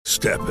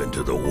Step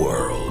into the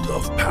world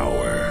of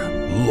power,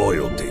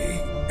 loyalty,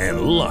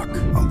 and luck.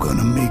 I'm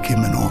gonna make him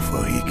an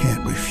offer he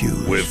can't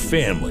refuse. With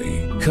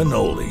family,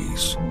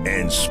 cannolis,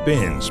 and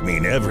spins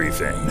mean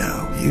everything.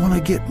 Now, you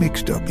wanna get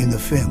mixed up in the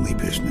family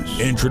business.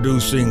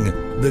 Introducing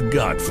The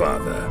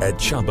Godfather at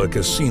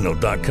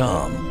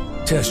ChumbaCasino.com.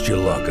 Test your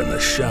luck in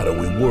the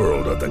shadowy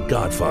world of The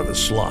Godfather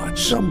slot.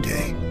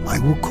 Someday, I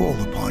will call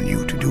upon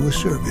you to do a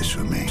service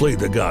for me. Play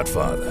The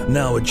Godfather,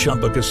 now at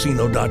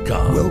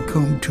ChumbaCasino.com.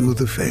 Welcome to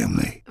the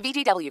family.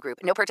 VGW Group.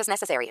 No purchase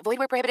necessary. Void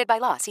where prohibited by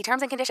law. See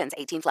terms and conditions.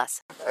 18+.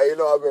 Hey, you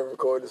know I've been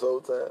recording this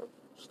whole time.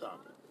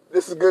 Stop it.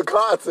 This is good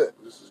content.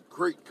 This is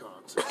great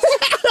content.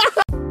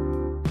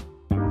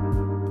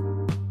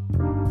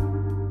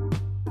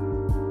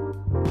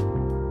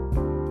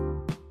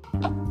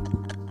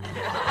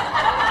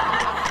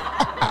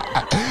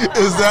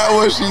 Is that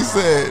what she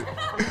said?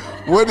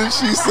 What did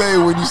she say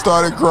when you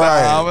started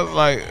crying? I was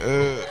like,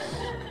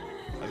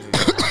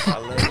 I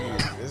love you.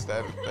 This,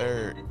 that, and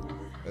third.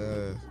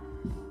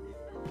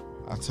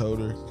 I told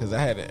her, because I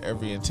had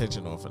every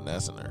intention on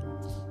finessing her.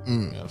 You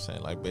know what I'm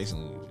saying? Like,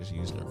 basically just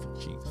using her for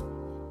cheeks.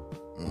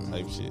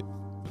 Type shit.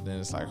 But then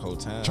it's like, whole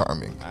time.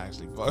 Charming. I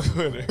actually fuck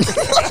with her.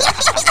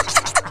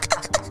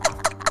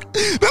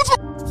 That's what.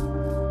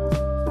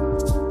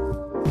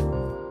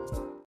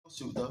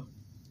 Shoot though.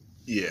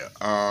 Yeah.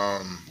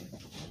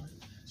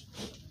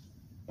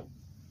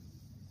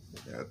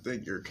 Yeah, I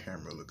think your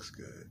camera looks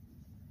good.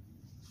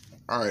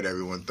 All right,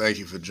 everyone. Thank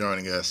you for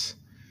joining us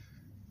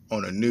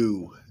on a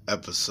new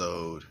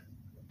episode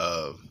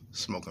of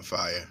Smokin'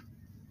 Fiya.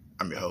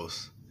 I'm your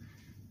host,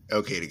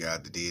 LK the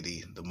God, the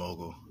deity, the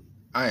mogul.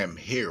 I am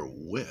here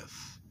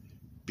with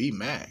B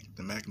Mac,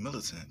 the Mac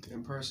militant.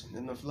 In person,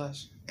 in the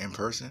flesh. In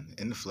person,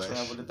 in the flesh.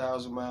 Traveled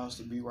 1,000 miles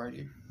to be right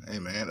here. Hey,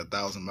 man,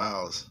 1,000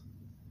 miles.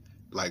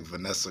 Like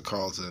Vanessa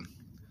Carlton.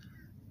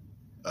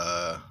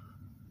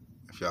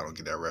 If y'all don't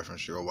get that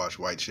reference, you'll watch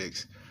White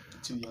Chicks.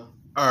 Too young.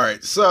 All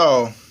right,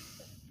 so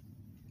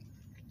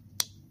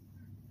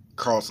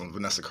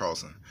Vanessa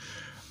Carlton.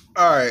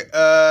 All right,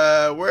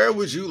 where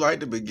would you like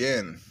to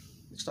begin?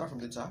 Let's start from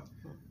the top.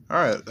 All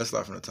right, let's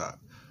start from the top.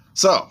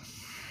 So,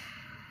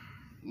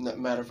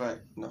 Matter of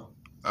fact, no.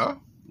 oh,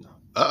 No.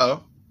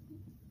 uh-oh,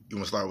 you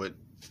want to start with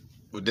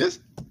this?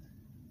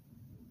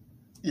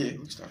 Yeah, we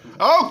can start from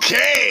there.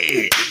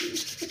 Okay,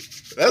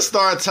 let's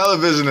start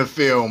television and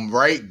film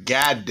right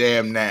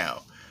goddamn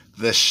now.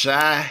 The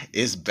Chi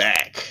is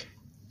back.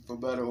 For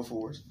better or for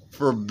worse.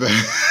 For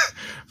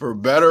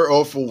better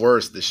or for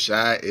worse, The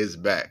Chi is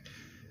back.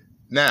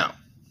 Now,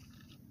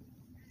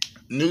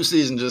 new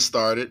season just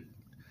started.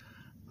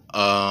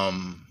 A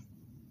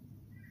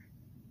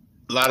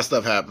lot of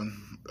stuff happened.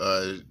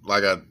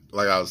 Like I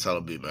was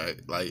telling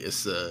B-Mac, like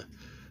it's a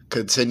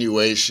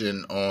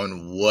continuation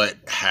on what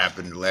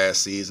happened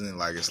last season.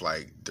 Like it's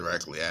like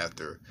directly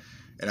after.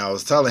 And I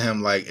was telling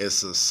him like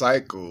it's a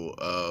cycle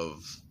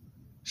of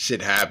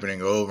shit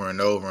happening over and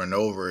over and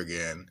over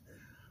again.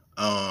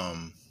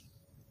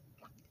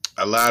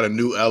 A lot of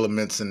new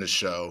elements in the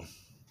show.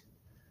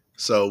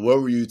 So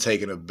what were you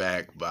taken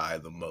aback by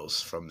the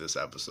most from this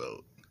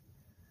episode?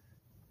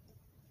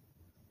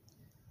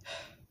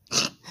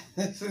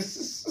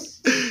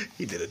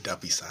 He did a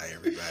duppy sigh,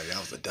 everybody. That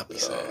was a duppy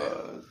sigh.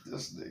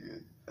 This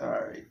nigga. All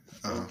right.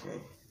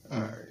 Okay. All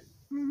right.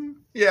 Mm-hmm.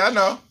 Yeah, I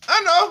know.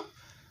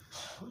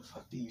 Where the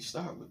fuck do you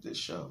start with this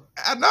show?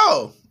 I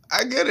know.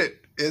 I get it.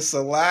 It's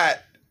a lot.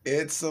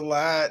 Yep.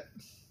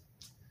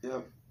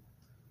 All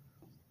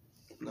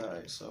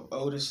right. So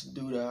Otis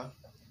Duda,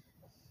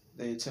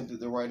 they attempted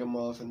to write him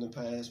off in the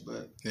past,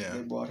 but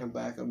they brought him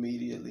back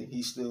immediately.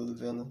 He's still the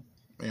villain.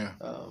 Yeah.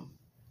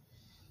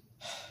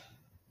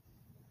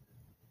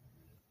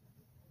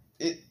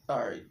 All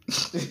right.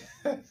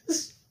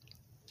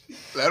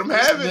 Let him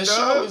have it, The dog.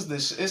 show is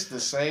it's the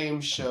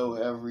same show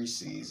every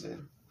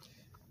season.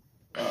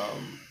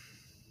 I'm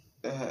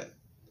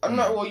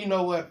not. Well, you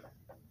know what?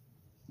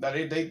 Now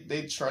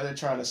they're trying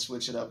to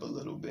switch it up a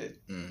little bit.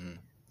 Mm-hmm.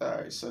 All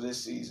right. So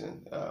this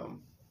season,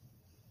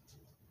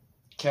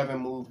 Kevin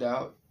moved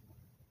out.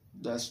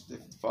 That's the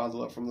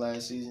follow up from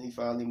last season. He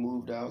finally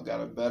moved out,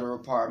 got a better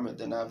apartment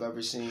than I've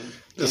ever seen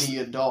any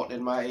adult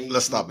in my age.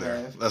 Let's stop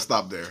there.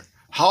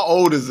 How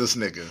old is this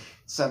nigga?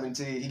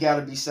 17. He got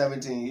to be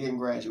 17. He didn't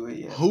graduate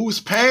yet. Who's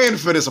paying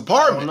for this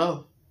apartment?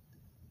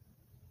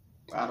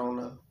 I don't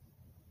know.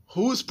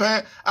 Who's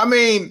paying? I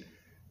mean,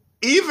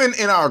 even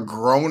in our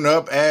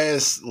grown-up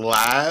ass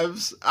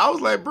lives, I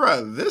was like,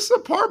 bruh, this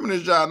apartment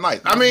is just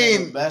nice. I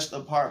mean, the best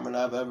apartment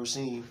I've ever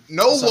seen.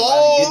 No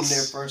walls. Getting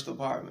their first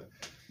apartment.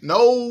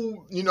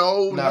 No,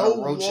 Not no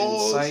a roach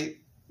walls. in sight.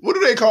 What do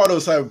they call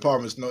those type of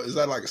apartments? No, is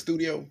that like a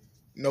studio?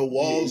 No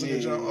walls in the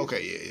jump? Yeah.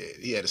 Okay, yeah.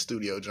 He had a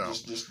studio jump.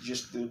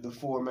 Just the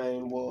four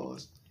main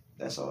walls.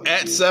 That's all.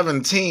 At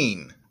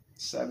 17.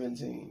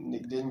 17.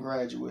 Nick didn't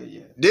graduate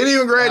yet. Didn't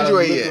even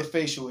graduate Not a yet. lick of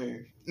facial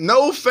hair.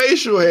 No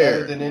facial hair.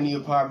 Better than any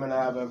apartment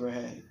I've ever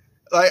had.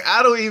 Like,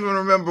 I don't even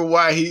remember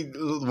why he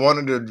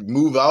wanted to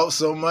move out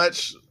so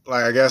much.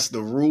 Like, I guess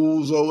the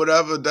rules or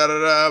whatever,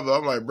 da-da-da. But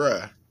I'm like,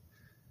 bruh,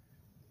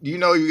 you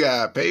know you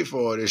gotta pay for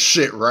all this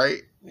shit,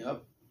 right?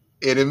 Yep.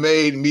 And it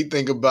made me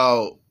think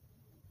about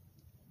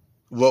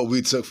what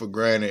we took for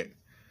granted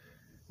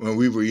when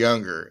we were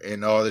younger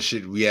and all the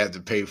shit we have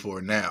to pay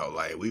for now.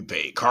 Like, we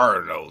pay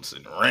car notes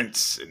and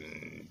rents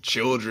and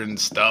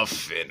children's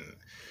stuff and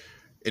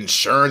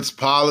insurance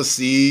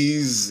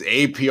policies,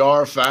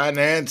 APR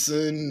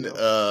financing,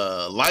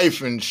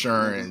 life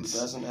insurance. Who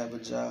doesn't have a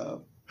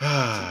job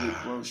to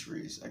get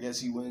groceries? I guess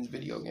he wins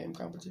video game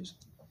competition.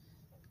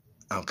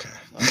 Okay.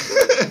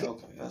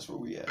 Okay, that's where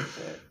we at with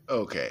that.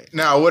 Okay.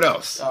 Now, what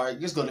else? All right,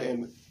 let's go to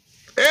Emmett.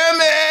 Emmett!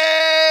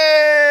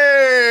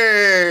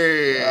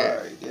 All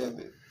right,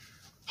 Emmett.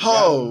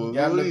 Holy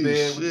got in the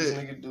bed shit. with this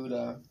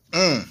nigga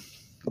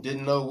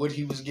Didn't know what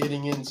he was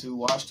getting into.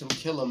 Watched him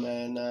kill a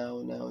man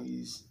Now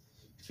he's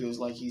feels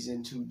like he's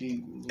in too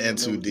deep. And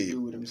too deep. To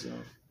do with himself.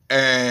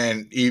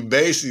 And he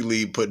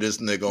basically put this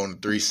nigga on a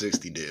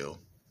 360 deal.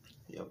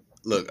 Yep.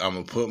 Look, I'm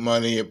going to put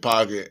money in your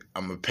pocket.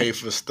 I'm going to pay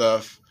for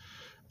stuff.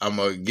 I'm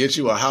gonna get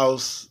you a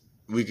house.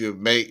 We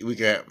can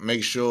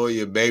make sure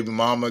your baby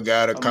mama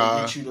got a car. I'm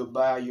gonna get you to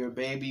buy your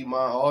baby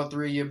mom, all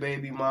three of your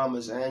baby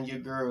mamas and your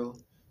girl.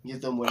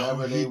 Get them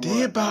whatever they want. He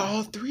did buy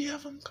all three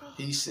of them cars?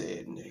 He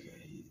said,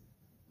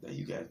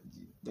 nigga,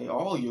 they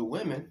all your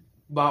women.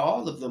 Buy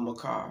all of them a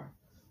car.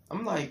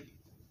 I'm like,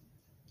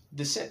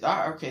 the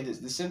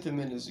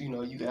sentiment is,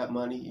 you got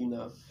money,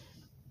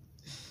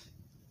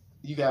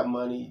 you got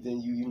money, then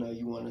you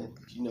want to,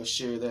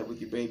 share that with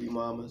your baby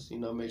mamas,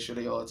 make sure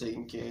they all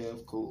taken care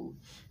of, cool.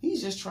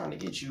 He's just trying to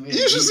get you in.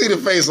 You should see the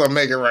face I'm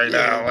making right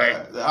now. Like,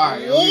 all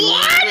right,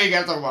 what? We ain't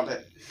got to talk about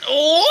that.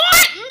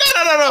 What?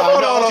 No.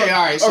 Hold on. Okay,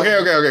 all right. So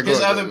okay.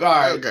 His other, all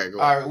right. Okay, go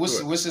all right. What's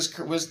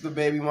the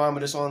baby mama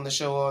that's on the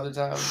show all the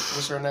time?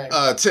 What's her name?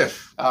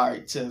 Tiff. All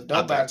right, Tiff.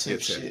 Don't buy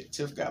Tiff shit.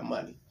 Tiff got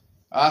money.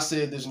 I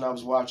said this when I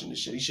was watching the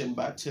shit. He shouldn't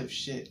buy Tiff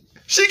shit.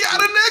 She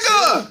got a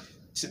nigga.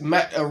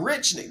 A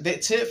rich nigga.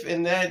 That Tiff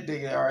and that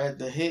nigga are at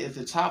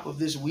the top of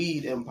this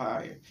weed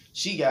empire.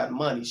 She got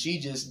money. She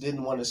just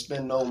didn't want to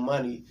spend no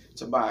money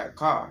to buy a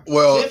car.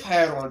 Well, Tiff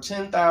had on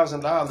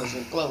 $10,000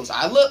 in clothes.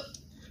 I looked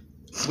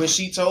when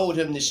she told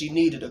him that she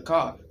needed a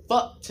car.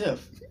 Fuck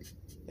Tiff.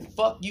 And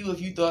fuck you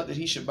if you thought that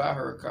he should buy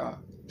her a car.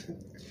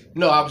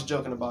 No, I was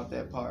joking about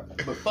that part.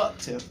 But fuck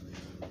Tiff.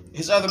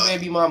 His other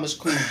baby mama's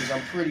cool because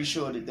I'm pretty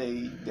sure that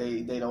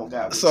they don't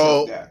got what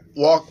so Tiff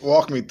got.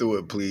 walk me through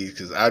it, please,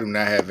 because I do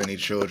not have any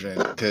children.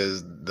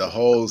 Because the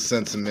whole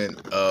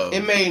sentiment of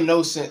it made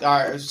no sense.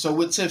 All right, so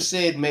what Tiff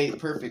said made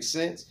perfect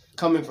sense.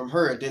 Coming from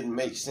her, it didn't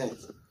make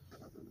sense.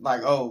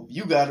 Like, oh,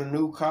 you got a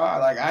new car.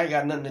 Like, I ain't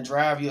got nothing to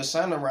drive your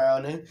son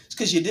around in. It's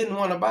because you didn't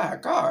want to buy a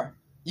car.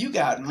 You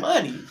got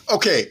money.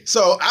 Okay,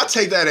 so I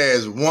take that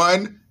as,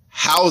 one,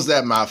 how's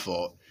that my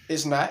fault?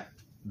 It's not.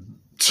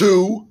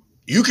 Two,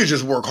 you could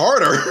just work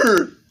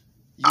harder.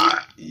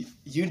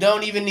 You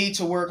don't even need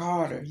to work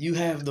harder. You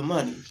have the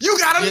money. You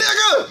got a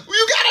nigga.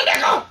 You got a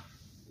nigga.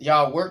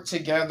 Y'all work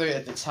together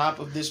at the top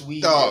of this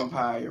weed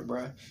empire,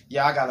 bruh.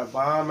 Y'all got a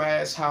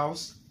bomb-ass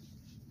house.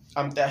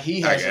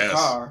 He has a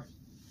car.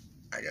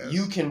 I guess.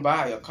 You can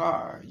buy a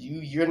car.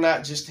 You're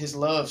not just his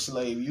love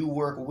slave. You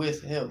work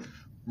with him.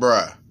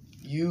 Bruh.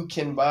 You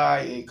can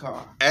buy a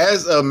car.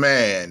 As a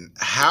man,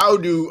 how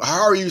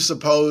are you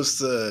supposed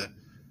to...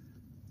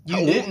 You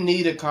didn't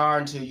need a car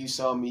until you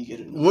saw me get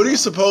a new car. What are you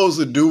supposed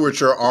to do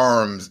with your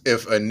arms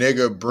if a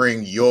nigga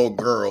bring your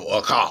girl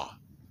a car?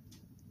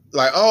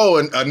 Like, oh,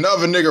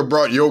 another nigga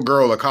brought your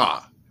girl a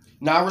car.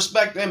 Now, I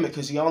respect Emmett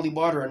because he only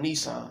bought her a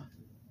Nissan.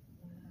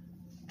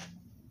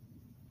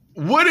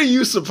 What are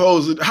you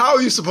supposed to... How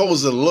are you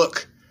supposed to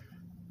look?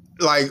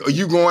 Like, are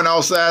you going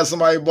outside,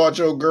 somebody bought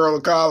your girl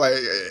a car? Like,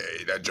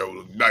 hey, that Joe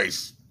look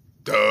nice,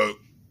 dog.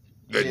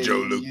 That Joe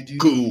look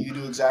cool. You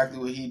do exactly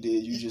what he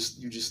did. You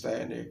just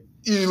stand there.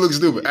 You look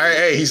stupid.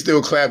 Hey, he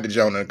still clapped at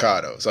Joe in the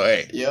car, though. So,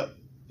 hey. Yep.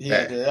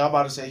 I'm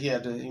about to say he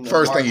had to,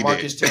 first thing he did.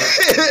 First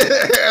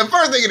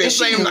thing he did,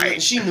 same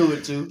night. She knew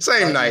it, too.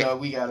 Same night.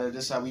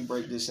 This is how we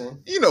break this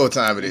in. You know what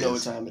time it is. You know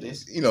what time it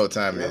is. You know what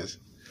time it is.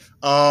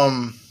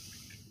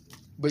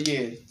 But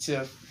yeah,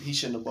 Tiff, he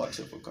shouldn't have bought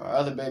Tiff a car.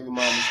 Other baby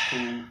mamas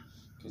cool,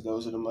 because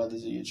those are the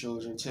mothers of your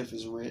children. Tiff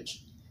is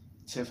rich.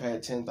 Tiff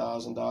had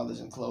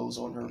 $10,000 in clothes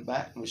on her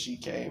back when she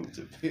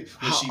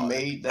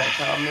made that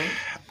comment.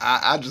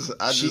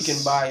 She can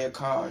buy a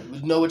car.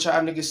 You know what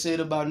y'all niggas said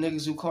about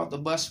niggas who caught the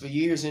bus for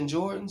years in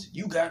Jordans?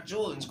 You got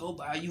Jordans, go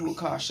buy you a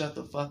car. Shut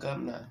the fuck up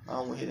now. I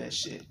don't want to hear that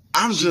shit.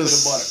 She could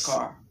have bought a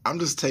car. I'm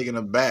just taken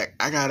aback.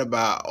 I gotta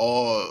buy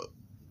all...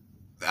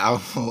 I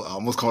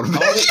almost called him.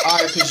 All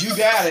right, because you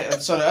got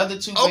it. So the other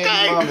two baby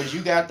mamas,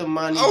 you got the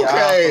money. Y'all from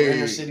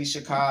inner city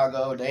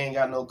Chicago. They ain't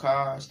got no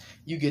cars.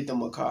 You get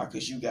them a car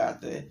because you got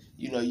the,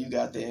 you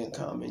got the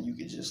income, and you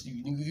could just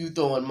you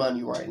throwing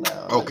money right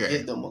now. Okay,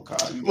 get them a car.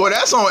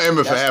 That's on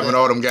Emma for having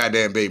all them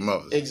goddamn baby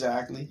mothers.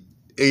 Exactly.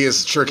 It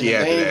gets tricky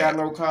after that. They ain't got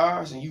no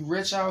cars, and you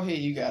rich out here.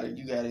 You got to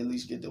at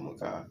least get them a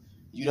car.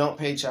 You don't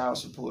pay child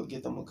support.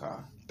 Get them a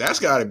car. That's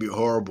got to be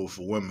horrible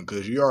for women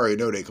because you already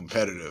know they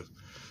competitive.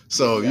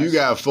 So if you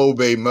got 4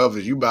 baby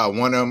mothers, you buy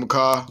one of them a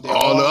car,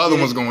 all the other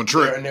ones gonna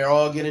trip. And they're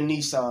all getting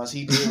Nissans.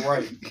 He did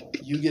right.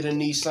 You get a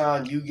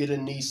Nissan, you get a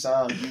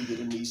Nissan, you get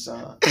a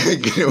Nissan.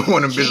 Get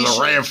one of them bitches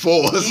a Ram 4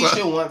 or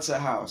something. Keisha wants a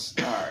house.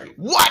 All right.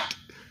 What?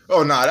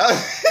 Oh, no, nah.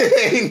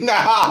 No,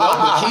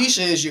 but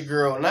Keisha is your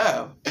girl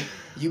now.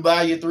 You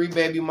buy your 3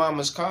 baby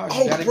mamas cars.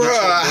 You gotta get your girl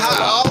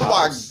oh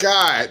my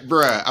God,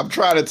 bruh. I'm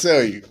trying to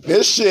tell you.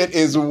 This shit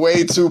is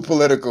way too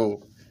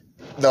political.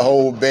 The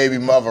whole baby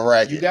mother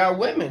racket. You got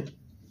women.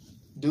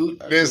 Dude,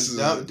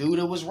 dude,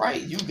 it was right.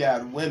 You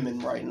got women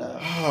right now.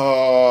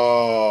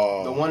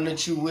 Oh. The one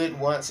that you with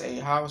wants a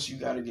house. You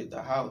got to get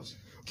the house.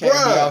 Can't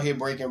be out here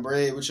breaking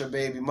bread with your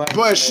baby mama.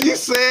 But she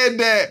said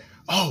that,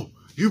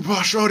 you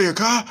bought Shorty a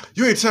car?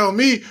 You ain't tell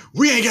me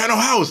we ain't got no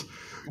house.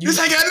 This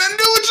ain't got nothing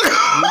to do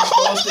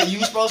with you.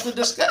 You supposed to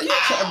discuss. You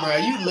can't, bro.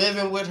 You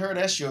living with her.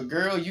 That's your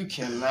girl. You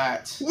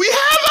cannot. We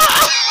have a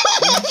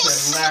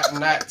house. You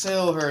cannot not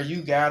tell her.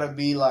 You gotta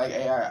be like,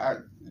 hey,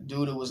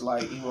 dude, it was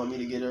like, you want me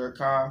to get her a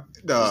car?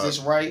 Is this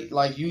right?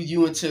 Like,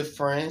 you and Tiff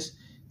friends.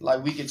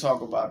 Like, we could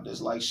talk about this.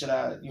 Like, should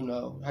I,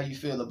 how you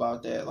feel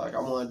about that? Like, I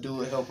want to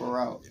do it, help her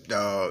out.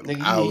 Dog,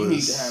 nigga, you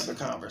need to have the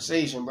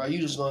conversation, bro. You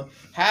just going,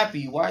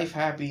 happy, wife,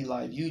 happy,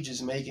 like, you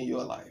just making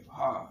your life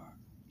hard.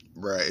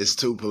 Right, it's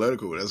too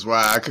political. That's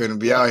why I couldn't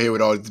be out here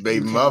with all these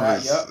baby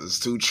mothers. It's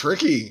too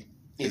tricky.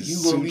 If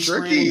you gonna be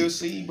spreading your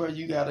seed, bro,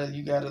 you gotta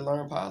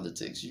learn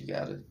politics. You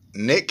gotta.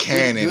 Nick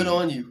Cannon. Good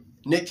on you.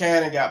 Nick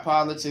Cannon got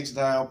politics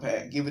down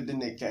pat. Give it to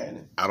Nick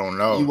Cannon. I don't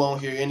know. You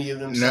won't hear any of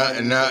them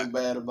saying anything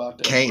bad about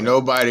that. Can't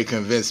nobody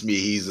convince me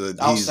he's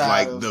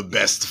like the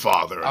best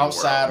father in the world.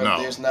 Outside of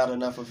there's not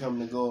enough of him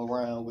to go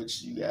around,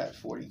 which you got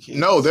 40 kids.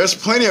 No, there's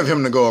plenty of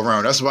him to go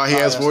around. That's why he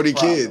has 40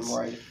 kids.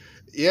 Right?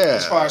 Yeah.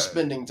 As far as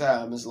spending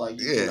time, it's like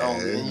you can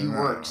only, and you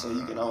work, so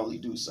you can only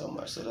do so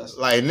much. So that's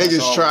like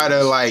niggas try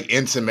to like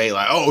intimate,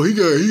 like, oh, he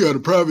got a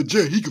private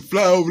jet, he can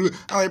fly over.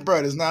 I'm like,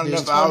 bro, there's not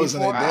enough hours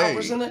in a day. 24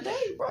 hours in a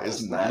day, bro.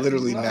 It's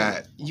literally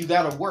not. You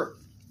gotta work.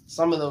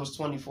 Some of those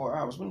 24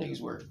 hours. When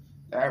niggas work,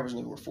 the average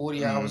nigga work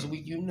 40 hours a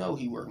week. You know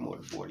he work more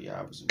than 40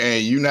 hours a week.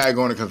 And you're not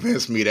going to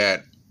convince me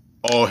that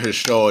all his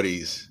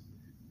shorties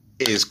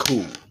is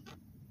cool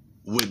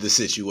with the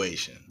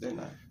situation. They're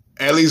not.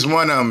 At least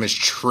one of them is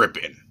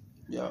tripping.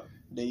 Yeah,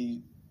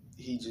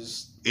 he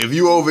just... If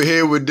you over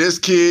here with this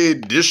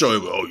kid, this show,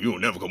 you don't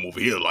never come over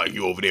here like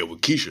you over there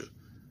with Keisha.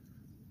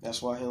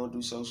 That's why he don't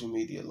do social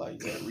media like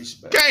that.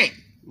 Respect. Can't.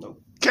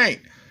 Nope. Can't.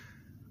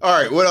 All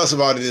right, what else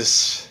about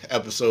this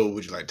episode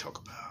would you like to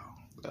talk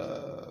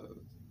about?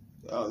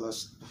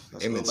 Let's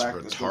Emmett's go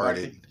back.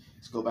 retarded.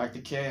 Let's go back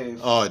to Kev.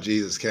 Oh,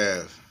 Jesus,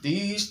 Kev.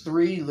 These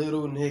 3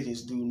 little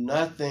niggas do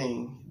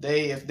nothing.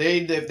 If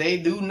they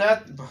do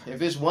not,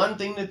 if it's one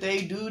thing that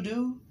they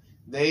do,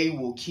 they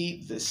will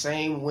keep the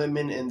same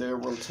women in their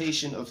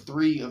rotation of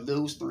 3 of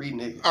those 3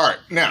 niggas. All right,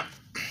 now,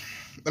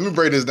 let me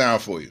break this down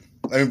for you.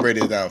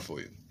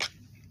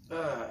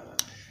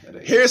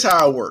 Here's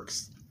how it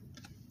works.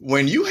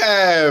 When you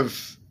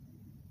have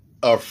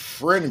a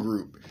friend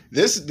group,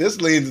 this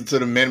leads into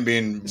the men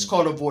being... It's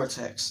called a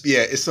vortex.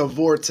 Yeah, it's a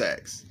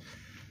vortex.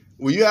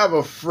 When you have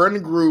a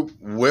friend group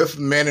with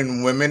men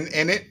and women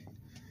in it,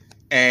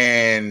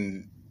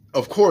 and...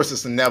 Of course,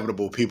 it's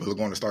inevitable people are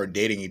going to start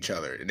dating each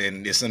other. And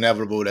then it's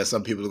inevitable that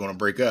some people are going to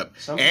break up.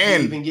 Some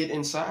people even get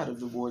inside of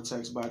the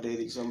vortex by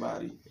dating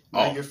somebody.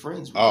 Now you're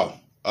friends with them.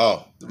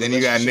 Then you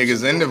got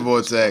niggas in the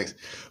vortex.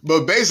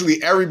 But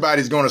basically,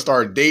 everybody's going to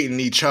start dating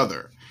each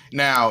other.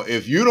 Now,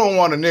 if you don't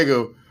want a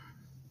nigga,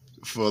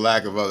 for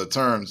lack of other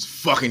terms,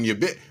 fucking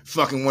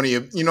one of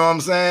your, you know what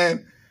I'm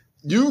saying?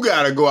 You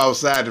got to go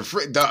outside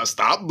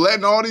stop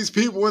letting all these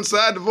people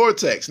inside the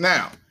vortex.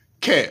 Now,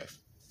 Kev.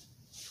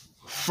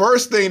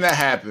 First thing that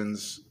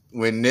happens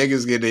when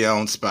niggas get their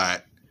own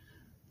spot,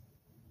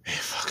 they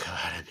fuck a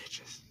lot of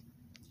bitches.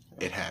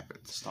 It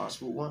happens. Starts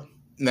with one.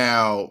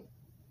 Now,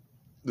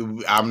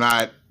 I'm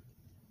not...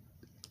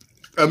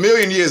 A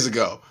million years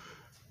ago,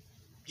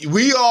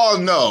 we all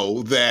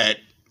know that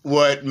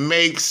what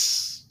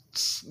makes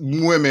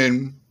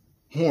women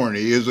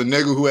horny is a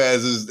nigga who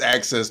has his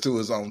access to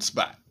his own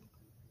spot.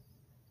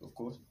 Of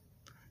course.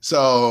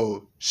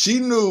 So,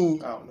 she knew...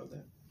 I don't know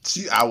that.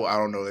 I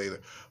don't know either.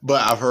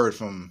 But I've heard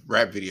from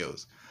rap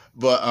videos.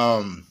 But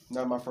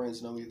none of my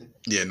friends know either.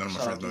 Yeah, none of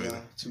my friends know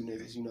either. 2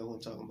 niggas, you know who I'm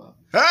talking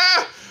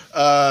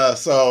about.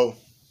 So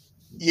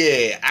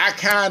yeah, I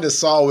kind of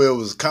saw where it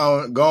was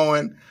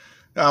going.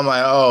 I'm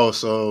like, oh,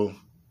 so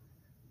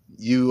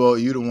you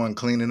the one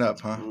cleaning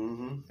up, huh?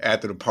 Mm-hmm.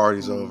 After the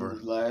party's over.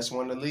 Last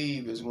one to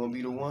leave is gonna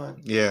be the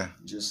one. Yeah.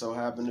 Just so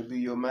happened to be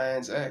your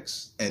man's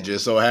ex. And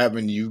just so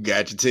happened you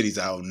got your titties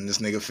out in this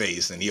nigga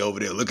face and he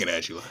over there looking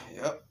at you like,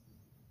 yep.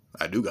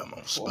 I do got my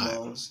own spot.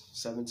 Hormones,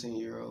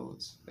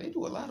 17-year-olds. They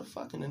do a lot of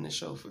fucking in this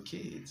show for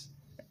kids.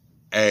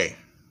 Hey,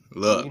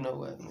 look. You know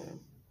what, man?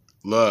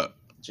 Look.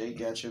 Jake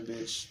got your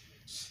bitch.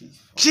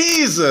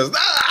 Jesus,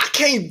 I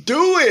can't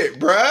do it,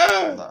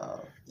 bruh. Nah.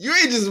 You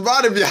ain't just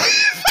about to be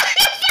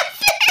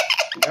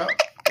Yep,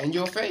 in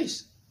your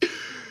face.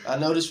 I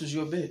know this was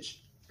your bitch.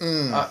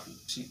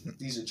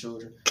 These are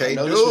children. Can't I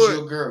know do this was it.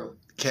 your girl.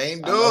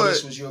 Can't do I know it.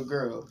 this was your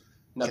girl.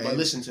 Now, but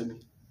listen to me.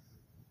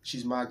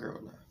 She's my girl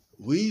now.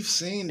 We've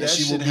seen that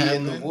she shit will be happen.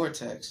 in the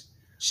vortex.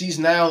 She's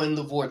now in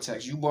the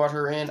vortex. You brought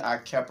her in. I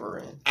kept her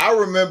in. I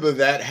remember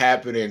that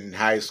happening in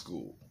high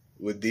school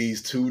with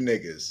these two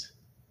niggas.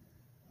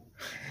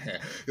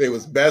 They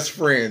was best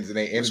friends and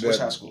they ended Which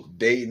high up school?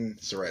 dating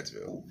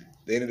Surrattsville.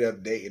 They ended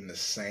up dating the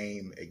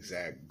same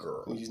exact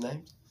girl. What's his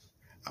name?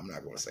 I'm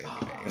not going to say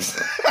any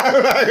names.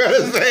 I'm not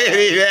going to say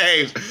any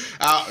names.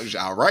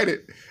 I'll write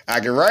it. I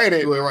can write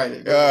it. You will write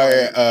it.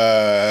 Yeah.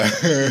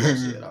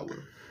 I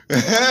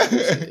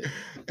will.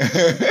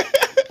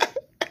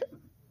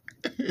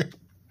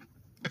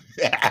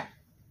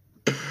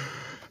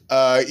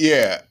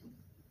 Yeah.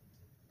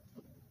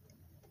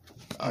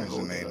 I What's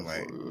her name?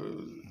 Like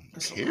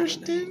Kirsten?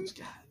 Kirsten?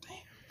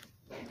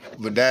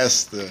 But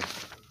that's the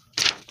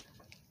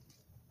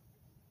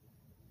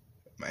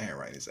my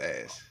handwriting is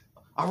ass.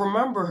 I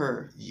remember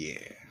her. Yeah.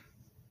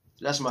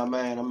 That's my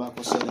man. I'm not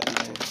gonna say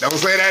that name. Don't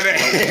say that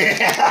name.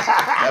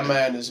 That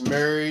man is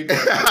married.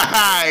 With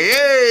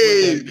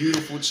Yay! a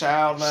beautiful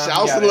child now.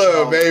 Shouts He to got his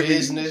love, own baby.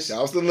 business.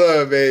 Shouts to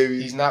love,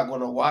 baby. He's not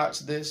gonna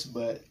watch this,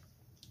 but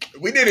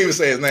We didn't even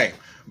say his name,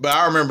 but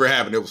I remember it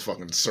happened. It was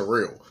fucking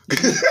surreal.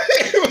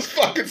 It was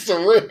fucking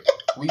surreal.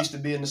 we used to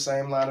be in the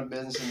same line of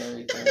business and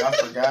everything. I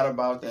forgot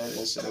about that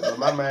incident, but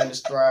my man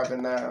is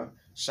thriving now.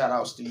 Shout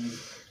outs to you.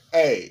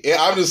 Hey, yeah,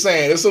 I'm just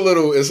saying it's a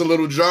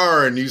little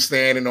jarring. You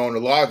standing on the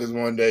lockers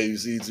one day, you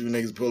see two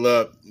niggas pull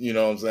up. You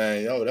know what I'm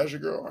saying? Yo, that's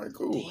your girl. All right,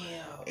 cool.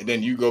 Damn. And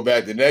then you go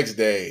back the next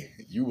day,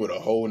 you with a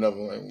whole nother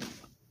one.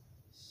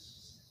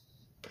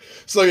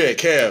 So yeah,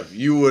 Kev,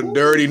 you a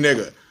dirty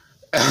nigga.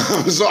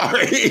 I'm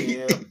sorry.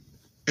 Yeah.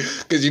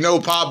 Because you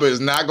know Papa is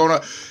not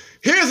gonna.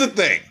 Here's the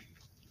thing.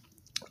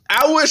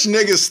 I wish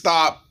niggas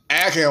stop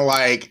acting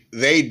like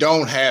they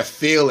don't have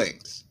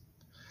feelings.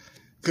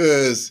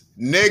 Because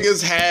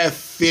niggas have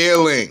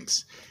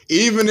feelings.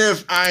 Even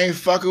if I ain't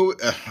fucking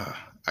with.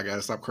 I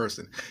gotta stop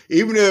cursing.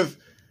 Even if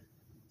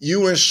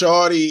you and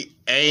Shorty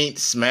ain't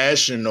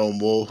smashing no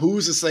more,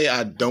 who's to say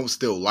I don't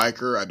still like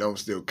her, I don't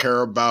still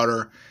care about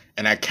her,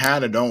 and I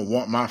kind of don't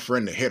want my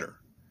friend to hit her.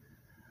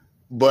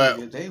 But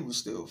Yeah, they were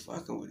still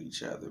fucking with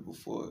each other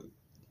before.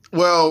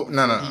 well,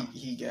 no.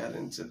 He got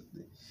into.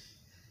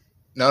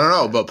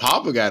 No. But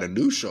Papa got a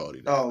new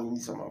Shorty. Oh, you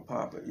talking about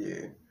Papa?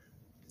 Yeah.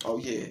 Oh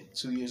yeah,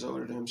 2 years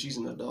older than him. She's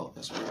an adult.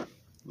 That's right.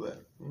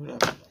 But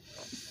whatever.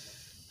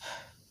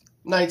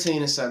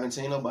 19 and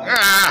 17. Nobody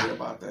cares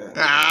about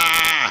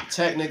that.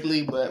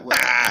 Technically, but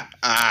whatever.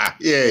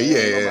 Yeah.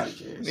 Nobody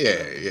cares.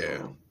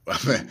 Yeah.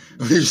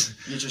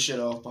 Get your shit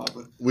off,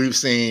 Papa. We've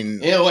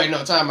seen Yeah, wait,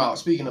 no, time out.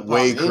 Speaking of Papa,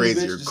 way any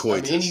crazier bitch,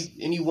 coitus.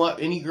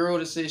 any girl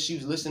that says she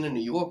was listening to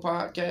your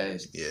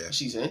podcast, Yeah.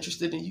 she's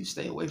interested in you,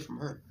 stay away from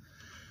her.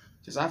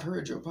 Because I've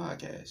heard your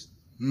podcast.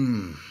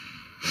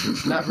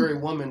 It's not very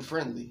woman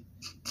friendly.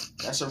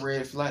 That's a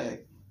red flag.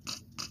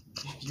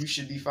 You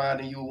should be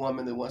finding you a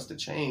woman that wants to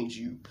change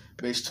you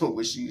based on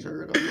what she's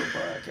heard on your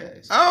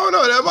podcast. I don't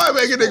know. That might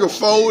make a nigga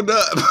fold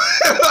up.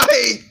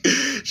 Like,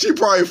 she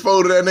probably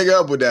folded that nigga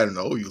up with that.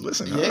 No, you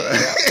listen. Yeah,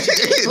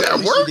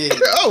 That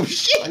worked. Oh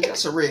shit! Like,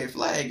 that's a red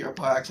flag. Your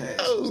podcast.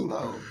 Oh.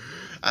 No,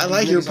 I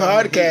like your niggas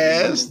out here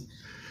hating podcast. women.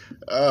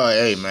 Oh,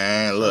 hey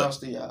man, look. Shouts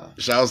to y'all.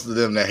 Shouts to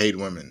them that hate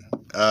women.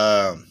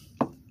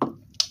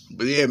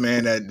 But yeah,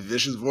 man, that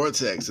vicious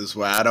vortex is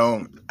why I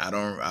don't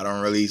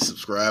really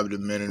subscribe to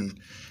men and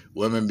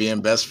women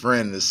being best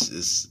friends.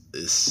 It's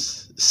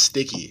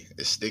sticky.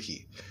 It's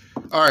sticky.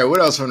 All right, what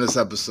else from this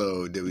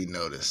episode did we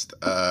notice?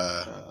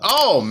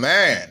 Oh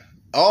man,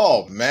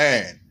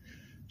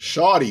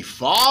 Shorty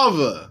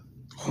father.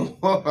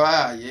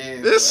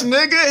 Yeah. This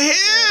nigga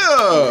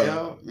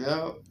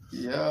here.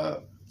 Yeah.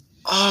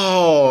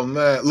 Oh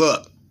man,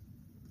 look.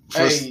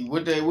 Hey,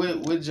 what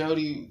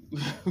Jody?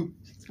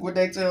 What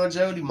they tell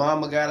Jody?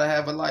 Mama gotta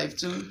have a life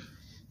too.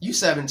 You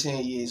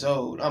 17 years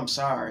old. I'm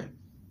sorry.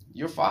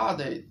 Your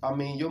father. I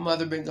mean, your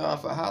mother been gone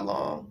for how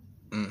long?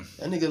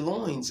 That nigga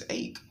loins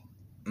ache.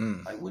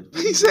 Like, what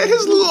He said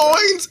his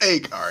loins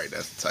ache. All right,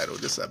 that's the title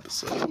of this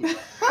episode.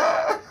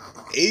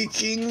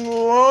 Aching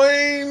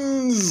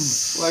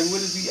loins. Like,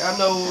 what is he?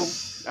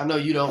 I know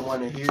you don't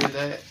want to hear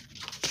that,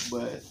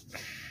 but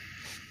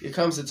it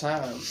comes a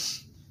time.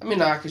 I mean,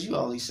 because you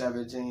only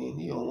 17.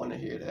 You don't want to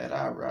hear that.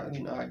 I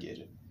get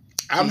it.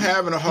 I'm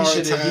having a hard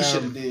time. He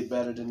should have did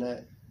better than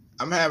that.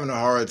 I'm having a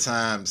hard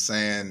time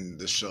saying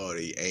the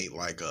shorty ain't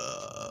like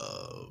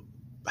a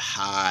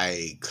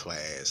high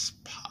class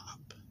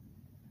pop.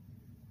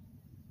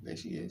 Yeah,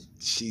 she is.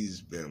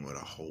 She's been with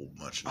a whole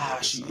bunch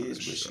of She is,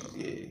 but show.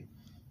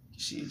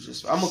 she's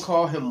just. I'm gonna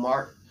call him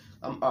Mark.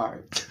 I'm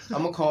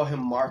gonna call him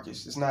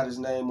Marcus. It's not his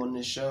name on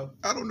this show.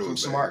 I don't know. From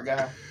Smart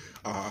Guy.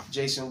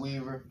 Jason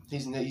Weaver.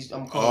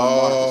 I'm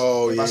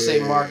calling him Marcus. If I say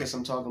Marcus,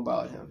 I'm talking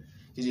about him.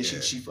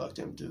 She fucked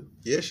him too.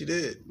 Yeah, she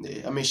did.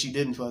 Yeah, I mean, she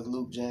didn't fuck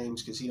Luke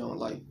James because he don't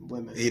like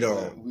women. He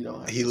don't. We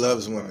don't. He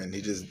loves women.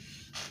 He just.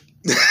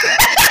 All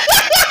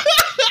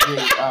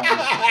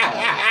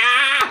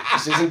right.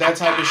 This isn't that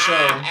type of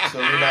show, so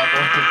we're not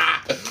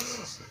going.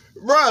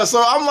 Bruh,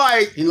 so I'm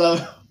like, He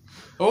love.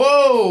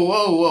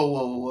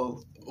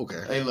 Whoa.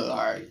 Okay. Hey, look, all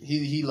right.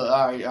 He look,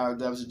 all right,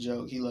 that was a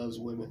joke. He loves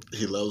women.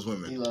 He loves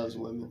women. He loves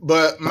women.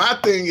 But my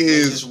thing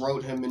is... They just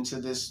wrote him into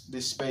this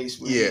space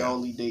where he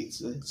only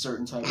dates a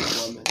certain type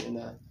of woman.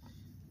 And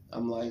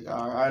I'm like,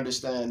 all right, I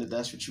understand that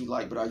that's what you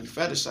like, but are you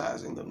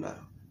fetishizing them now?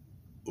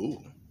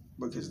 Ooh.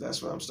 Because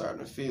that's what I'm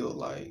starting to feel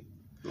like.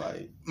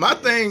 My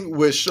thing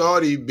with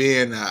Shorty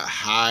being a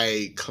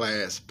high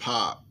class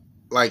pop,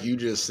 like you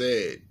just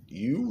said,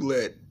 you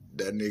let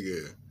that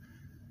nigga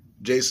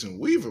Jason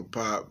Weaver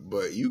pop,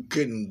 but you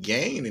couldn't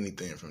gain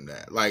anything from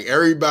that. Like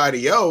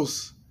everybody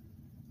else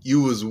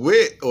you was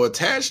with or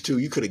attached to,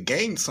 you could have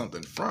gained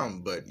something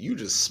from, but you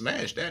just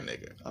smashed that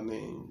nigga. I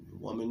mean,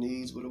 woman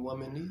needs what a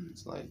woman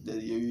needs. Like the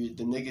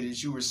nigga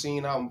that you were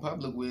seen out in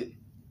public with,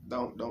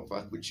 don't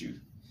fuck with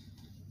you.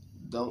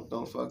 Don't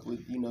fuck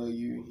with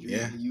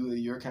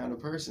your kind of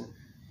person.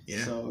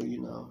 Yeah. So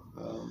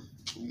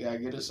you gotta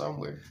get it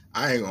somewhere.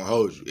 I ain't gonna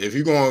hold you. If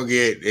you gonna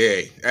get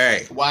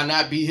hey, why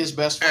not be his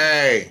best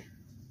friend?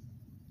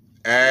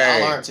 Hey,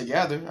 y'all aren't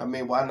together. I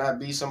mean, why not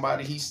be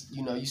somebody you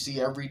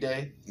see every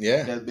day?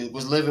 Yeah, that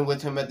was living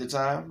with him at the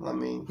time. I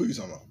mean, who you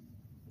talking about?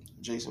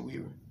 Jason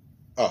Weaver.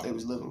 Oh, they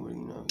was living with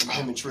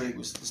him and Trig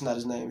was. It's not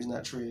his name. He's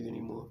not Trig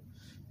anymore.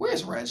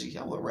 Where's Reggie?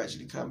 I want Reggie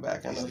to come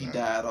back. I know he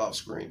died off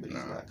screen, but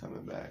he's not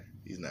coming back.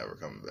 He's never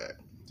coming back.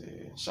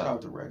 Yeah. Shout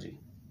out to Reggie.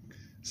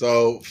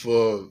 So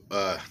for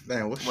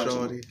what's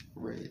Shorty?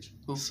 Reg.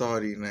 Who?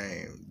 Saudi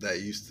name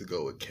that used to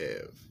go with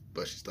Kev,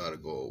 but she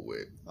started going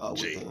with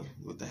G.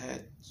 With the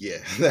hat. Yeah,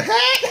 the hat.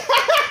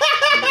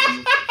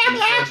 And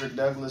the Frederick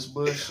Douglass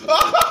Bush.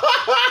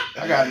 I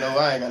ain't got no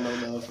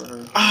love for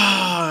her.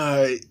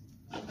 I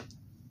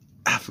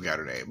forgot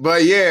her name,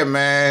 but yeah,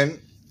 man.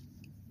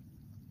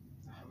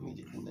 Let me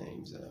get the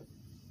names up.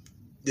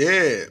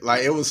 Yeah,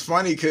 like it was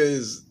funny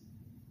because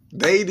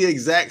they the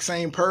exact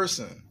same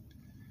person.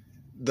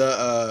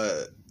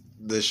 The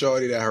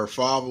shorty that her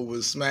father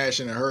was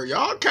smashing and her,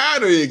 y'all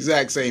kind of the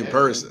exact same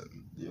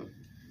person. Yep.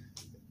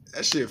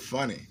 That shit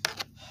funny.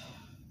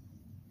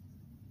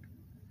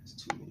 There's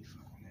too many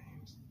fucking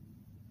names.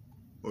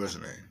 What's her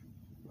name?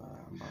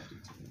 I'm about to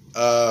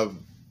tell you.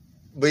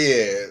 But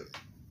yeah,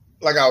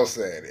 like I was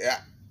saying,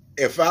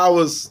 if I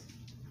was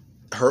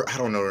her, I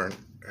don't know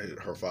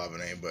her father's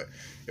name, but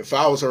if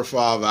I was her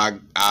father,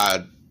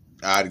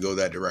 I'd go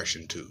that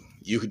direction too.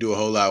 You could do a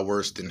whole lot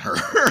worse than her.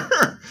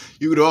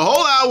 You could do a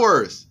whole lot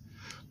worse.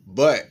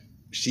 But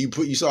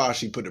you saw how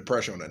she put the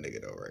pressure on that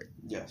nigga though, right?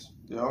 Yes.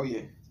 Oh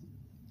yeah.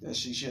 That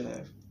she should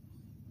have.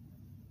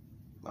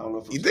 I don't know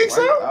if it's you think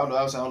so? I don't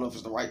know if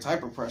it's the right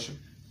type of pressure.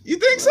 You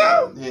think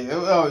so? Yeah.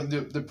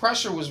 The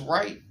pressure was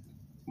right,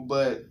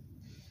 but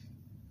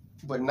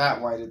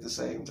not right at the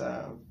same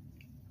time.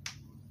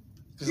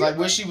 Because like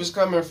where she was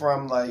coming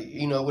from, like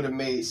it would have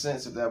made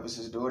sense if that was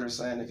his daughter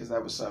saying it, because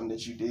that was something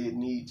that you did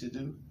need to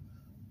do.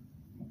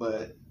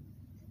 But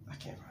I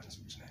can't find this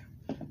bitch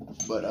name.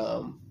 But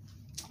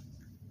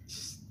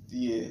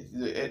yeah,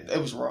 it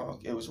was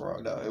wrong. It was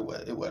wrong, though.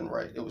 It wasn't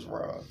right. It was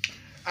wrong.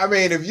 I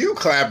mean, if you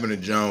clapping a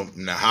jump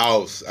in the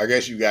house, I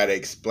guess you got to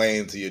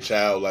explain to your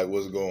child like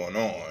what's going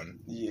on.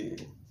 Yeah,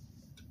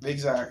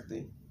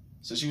 exactly.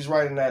 So she was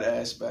right in that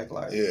aspect.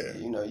 Like,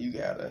 you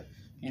gotta,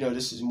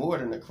 this is more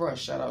than a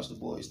crush. Shout outs to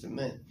Boys to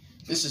Men.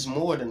 This is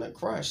more than a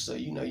crush. So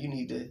you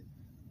need to.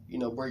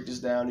 Break this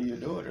down to your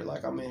daughter.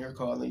 Like, I'm in here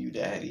calling you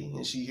daddy,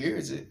 and she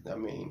hears it. I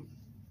mean,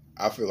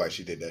 I feel like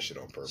she did that shit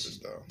on purpose,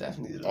 though.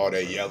 Definitely did. All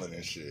that yelling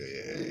and shit.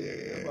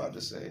 Yeah. I'm about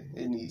to say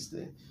it needs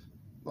to.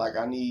 Like,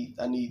 I need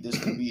this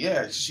to be.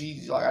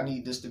 She's like, I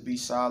need this to be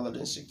solid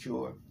and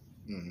secure.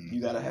 Mm-hmm.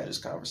 You gotta have this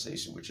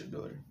conversation with your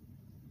daughter,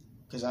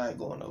 cause I ain't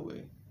going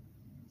nowhere.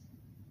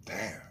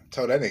 Damn,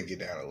 told that nigga get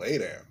down and lay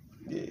down.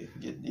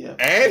 Yeah.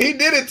 And he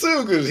did it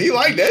too, because he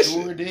liked that shit.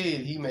 He sure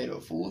did. He made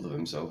a fool of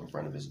himself in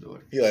front of his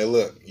daughter. He like,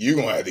 look, you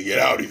gonna have to get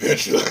out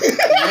eventually.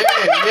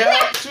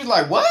 yeah. She was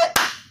like, what?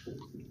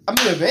 I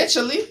mean,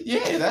 eventually.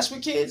 Yeah, that's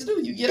what kids do.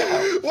 You get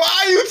out.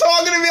 Why are you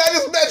talking to me? I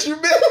just met you,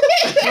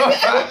 bitch.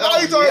 Why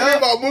are you talking to me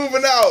about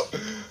moving out?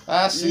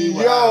 I see.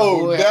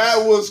 Yo,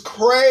 that was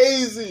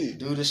crazy.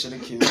 Dude, should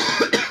have killed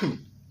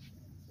him.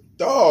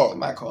 Dog. I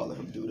might call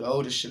him dude. The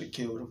oldest should have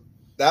killed him.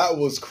 That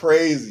was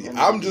crazy.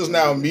 I'm just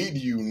now meeting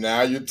you.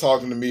 Now you're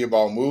talking to me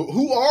about move.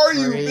 Who are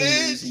you,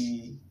 bitch?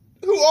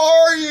 Who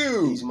are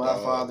you? He's my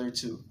father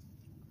too.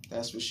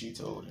 That's what she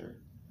told her.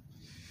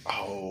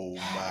 Oh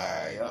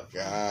my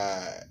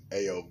God.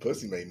 Hey yo,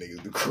 pussy make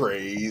niggas do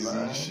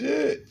crazy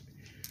shit.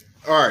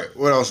 Alright,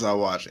 what else I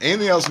watched?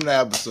 Anything else from the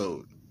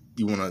episode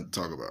you wanna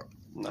talk about?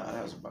 Nah,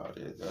 that was about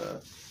it.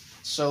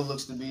 Show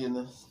looks to be in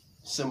a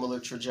similar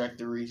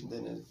trajectory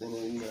than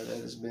that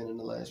has been in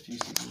the last few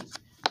seasons.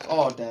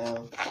 All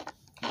down,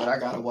 but I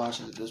gotta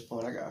watch it at this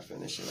point. I gotta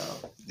finish it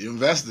out. You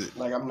invested.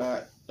 Like, I'm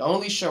not. The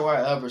only show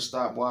I ever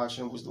stopped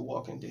watching was The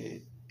Walking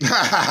Dead.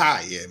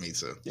 Yeah, me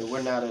too. Yeah,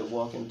 we're not at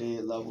Walking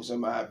Dead levels, in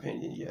my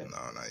opinion, yet. No,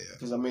 not yet.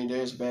 Because, I mean,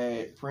 there's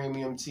bad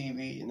premium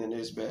TV, and then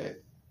there's bad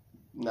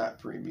not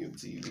premium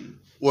TV.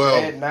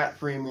 Well, bad not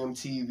premium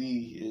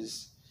TV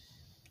is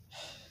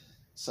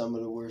some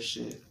of the worst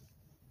shit.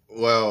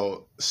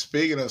 Well,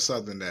 speaking of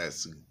something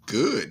that's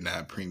good,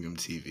 not premium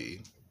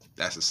TV,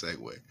 that's a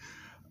segue.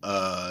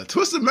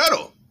 Twisted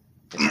Metal.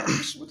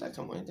 What that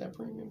come with? That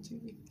premium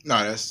TV?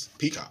 No, that's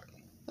Peacock.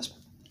 That's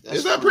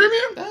Is that free.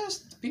 premium? That's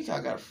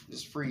Peacock got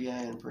it's free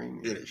and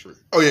premium. It is free.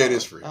 Oh yeah, it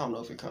is free. I don't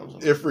know if it comes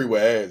on. It's free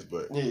with ads,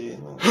 but Yeah.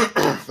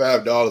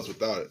 $5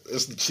 without it.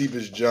 It's the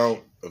cheapest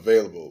junk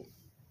available.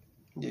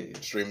 Yeah.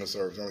 Streaming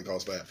service only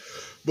costs $5.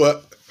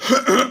 But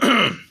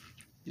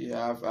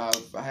Yeah,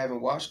 I haven't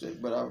watched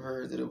it, but I've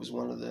heard that it was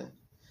one of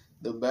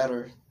the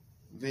better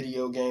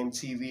video game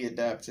TV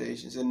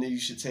adaptations. And then you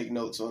should take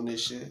notes on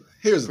this shit.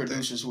 Here's the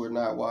Producers who are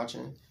not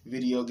watching,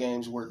 video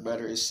games work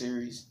better as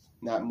series,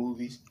 not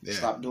movies. Yeah.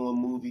 Stop doing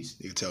movies.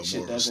 You can tell Shit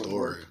more of a doesn't story.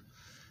 work.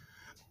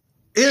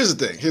 Here's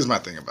the thing. Here's my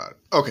thing about it.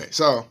 Okay,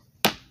 so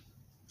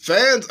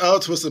fans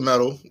of Twisted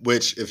Metal,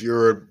 which if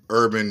you're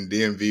urban,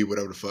 DMV,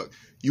 whatever the fuck,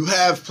 you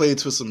have played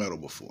Twisted Metal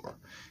before.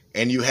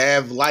 And you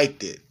have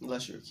liked it.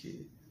 Unless you're a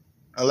kid.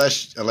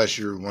 Unless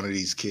you're one of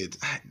these kids.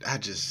 I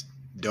just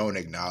don't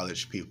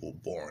acknowledge people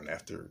born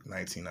after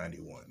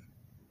 1991.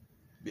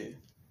 Yeah.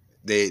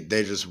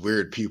 They're just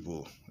weird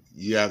people.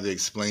 You have to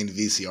explain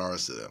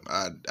VCRs to them.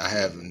 I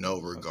have no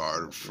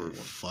regard for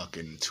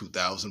fucking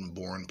 2000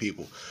 born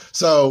people.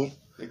 So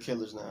they're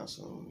killers now,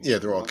 so yeah,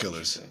 they're all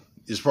killers.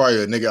 There's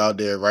probably a nigga out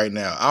there right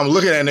now. I'm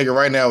looking at a nigga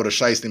right now with a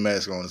shiesty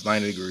mask on. It's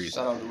 90 degrees.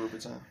 Shout out to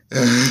Rupert Time.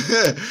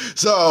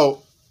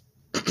 So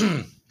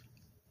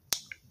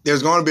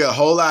there's going to be a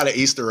whole lot of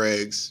Easter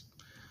eggs,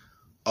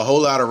 a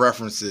whole lot of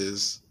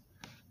references.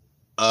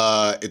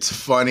 It's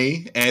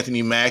funny.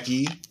 Anthony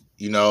Mackie,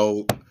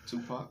 Tupac.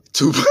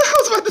 I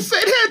was about to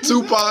say that.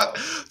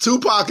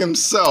 Tupac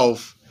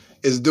himself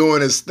is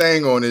doing his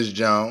thing on this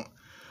jump.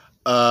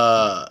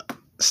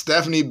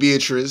 Stephanie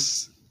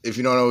Beatrice, if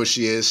you don't know who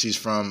she is, she's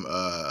from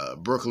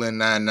Brooklyn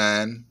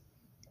Nine-Nine.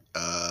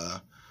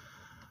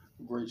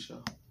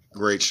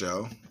 Great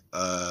show.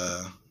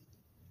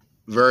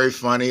 Very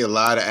funny, a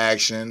lot of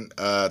action.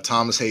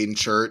 Thomas Hayden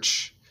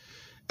Church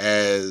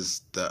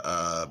as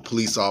the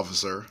police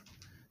officer.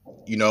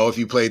 If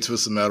you play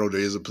Twisted Metal, there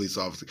is a police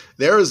officer.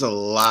 There is a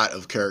lot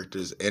of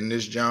characters in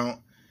this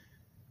jump.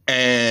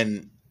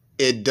 And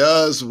it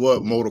does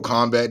what Mortal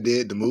Kombat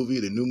did, the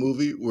new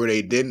movie, where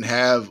they didn't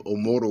have a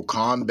Mortal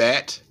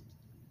Kombat,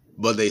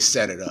 but they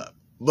set it up.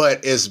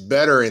 But it's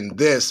better in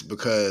this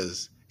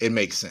because it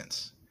makes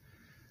sense.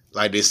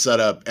 Like they set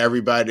up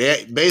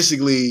everybody.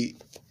 Basically,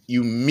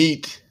 you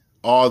meet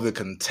all the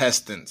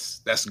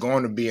contestants that's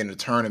going to be in the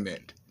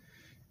tournament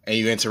and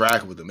you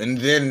interact with them. And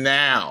then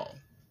now,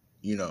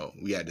 you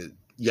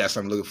got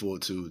something looking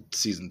forward to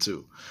season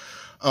 2.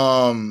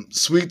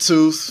 Sweet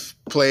Tooth,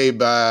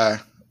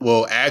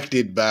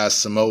 acted by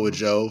Samoa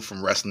Joe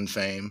from wrestling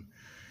fame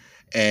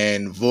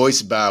and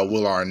voiced by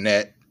Will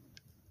Arnett.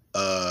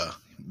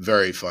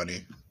 Very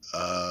funny.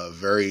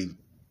 Very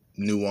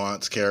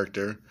nuanced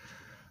character.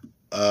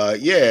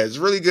 It's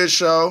a really good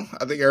show.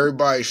 I think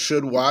everybody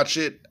should watch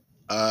it.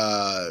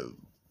 I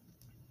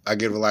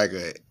give it like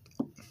a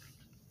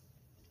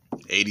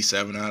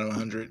 87 out of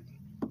 100.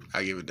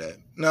 I give it that.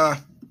 Nah,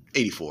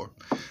 84.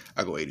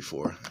 I go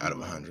 84 out of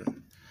 100.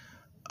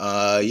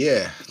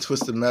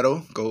 Twisted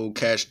Metal. Go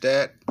catch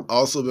that.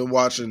 Also been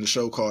watching the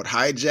show called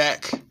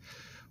Hijack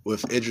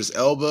with Idris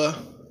Elba.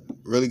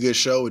 Really good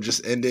show. It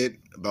just ended.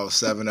 About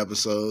 7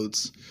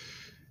 episodes.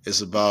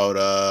 It's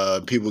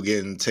about people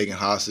getting taken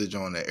hostage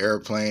on an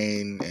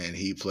airplane, and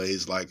he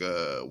plays like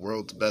a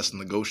world's best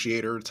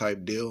negotiator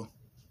type deal.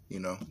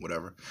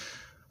 Whatever.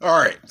 All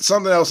right,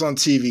 something else on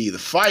TV. The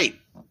fight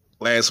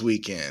last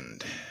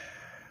weekend.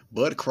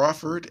 Bud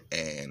Crawford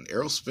and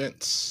Errol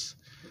Spence.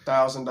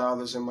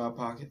 $1,000 in my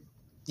pocket.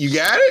 You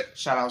got it?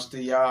 Shout outs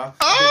to y'all.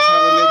 I've been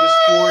telling niggas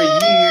for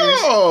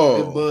years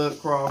that Bud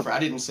Crawford. I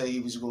didn't say he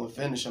was going to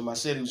finish him. I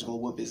said he was going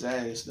to whoop his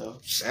ass,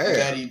 though. Damn.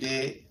 That he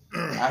did.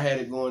 I had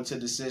it going to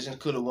decision.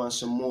 Could have won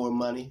some more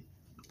money.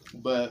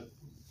 But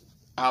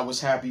I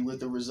was happy with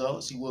the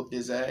results. He whooped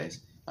his ass.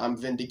 I'm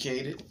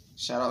vindicated.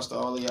 Shout outs to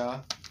all of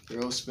y'all.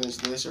 Errol Spence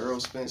this, Errol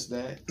Spence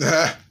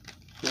that.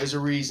 There's a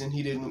reason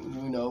he didn't,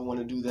 want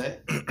to do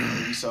that.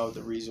 We saw what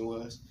the reason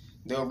was.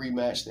 They'll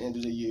rematch the end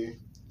of the year.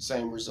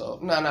 Same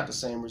result. No, not the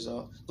same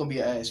result. It's going to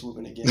be an ass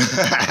whooping again.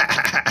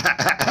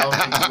 I don't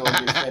think it's going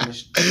to get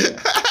finished.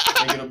 I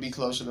think it'll be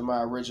closer to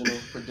my original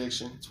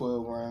prediction,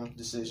 12-round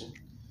decision.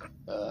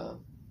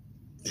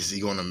 Is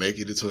he going to make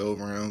it to 12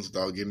 rounds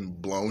without getting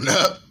blown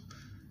up?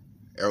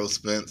 Errol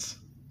Spence?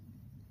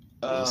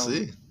 We'll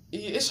see.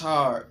 It's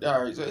hard.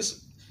 All right, so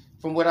it's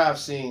from what I've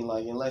seen,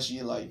 like, unless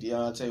you like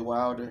Deontay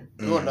Wilder,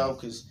 you don't know,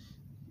 because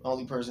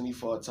only person he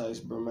fought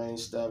Tyson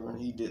remains stubborn.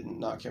 He didn't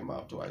knock him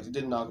out twice. He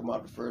didn't knock him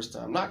out the first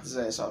time. Knocked his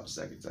ass out the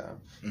second time.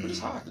 But it's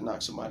hard to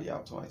knock somebody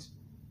out twice.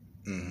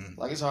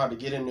 Like, it's hard to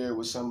get in there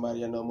with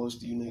somebody. I know most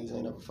of you niggas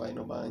ain't ever fight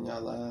nobody in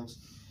y'all lives.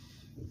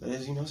 But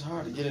it's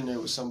hard to get in there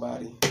with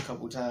somebody a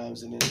couple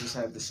times and then just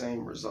have the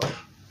same result.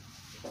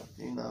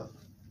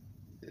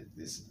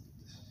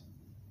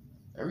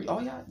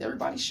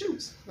 Everybody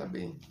shoots.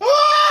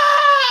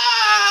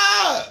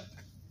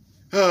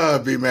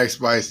 B-Max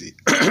Spicy.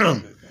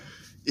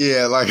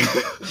 Yeah, like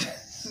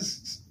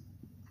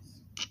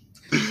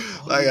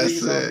like I All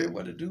said,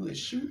 what to do is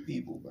shoot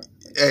people, bro.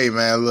 hey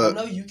man, look,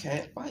 I know you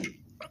can't fight.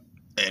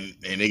 and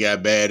they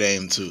got bad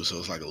aim too, so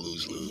it's like a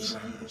lose-lose. You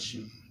don't even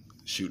shoot.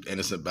 Shoot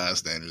innocent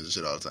bystanders and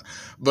shit all the time.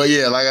 But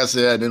yeah, like I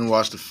said, I didn't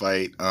watch the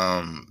fight.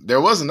 There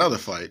was another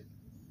fight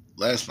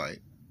last night.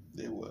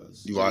 There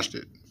was. You watched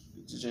it?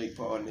 Jake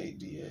Paul, Nate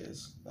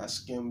Diaz. I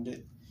skimmed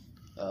it.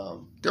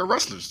 They're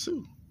wrestlers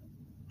too.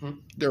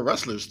 They're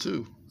wrestlers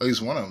too. At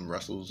least one of them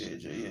wrestles. Yeah,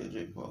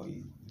 Jake Paul.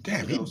 He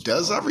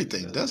does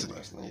everything, doesn't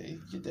he?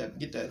 Yeah,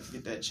 get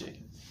that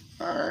chicken.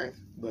 All right.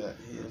 But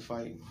yeah, the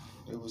fight.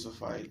 It was a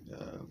fight.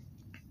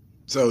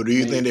 So, do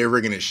you think they're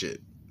rigging this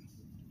shit?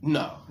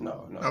 No.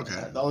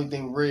 Okay. The only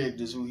thing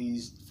rigged is who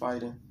he's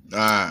fighting.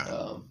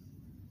 Ah.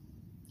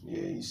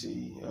 Yeah, you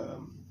see,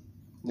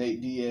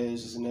 Nate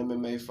Diaz is an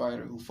MMA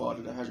fighter who fought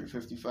at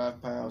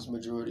 155 pounds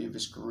majority of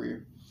his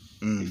career.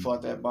 He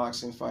fought that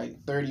boxing fight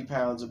 30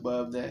 pounds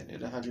above that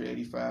at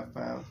 185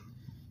 pounds.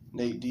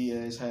 Nate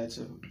Diaz had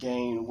to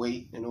gain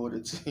weight in order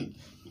to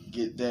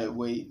get that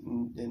weight,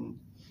 and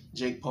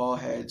Jake Paul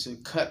had to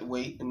cut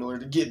weight in order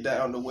to get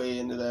down to weigh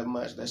into that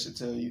much. That should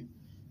tell you,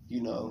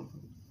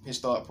 his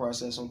thought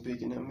process on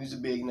picking him. He's a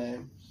big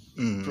name.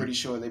 Pretty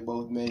sure they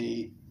both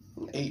made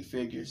 8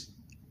 figures,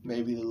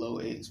 maybe the low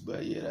 8s,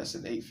 but yeah, that's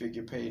an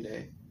 8-figure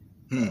payday.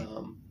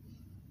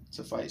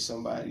 To fight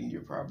somebody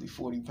you're probably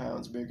 40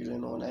 pounds bigger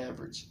than on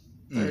average.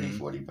 30,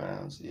 40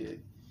 pounds, yeah.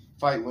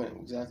 Fight went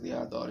exactly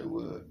how I thought it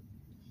would.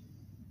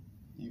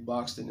 You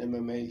boxed an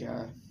MMA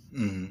guy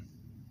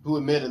who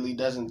admittedly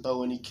doesn't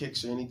throw any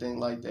kicks or anything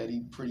like that.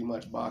 He pretty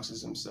much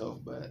boxes himself,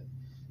 but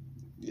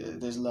yeah,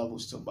 there's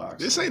levels to boxing.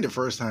 This ain't the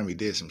first time he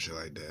did some shit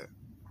like that.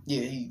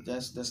 Yeah,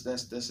 that's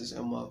his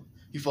MO.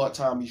 He fought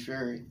Tommy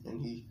Fury,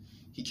 and he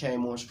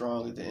came on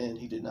strong at the end.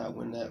 He did not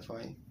win that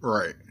fight.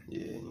 Right.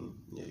 Yeah,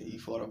 he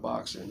fought a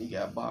boxer and he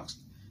got boxed.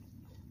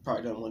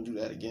 Probably don't want to do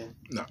that again.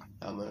 No.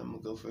 I'm gonna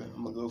go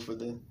for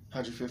the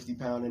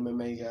 150-pound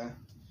MMA guy.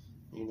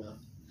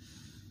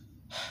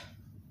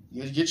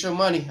 You get your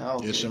money.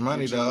 Get your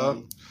money,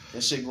 dog.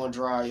 That shit gonna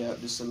dry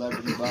up. The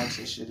celebrity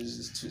boxing shit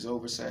is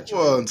oversaturated.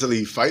 Well, until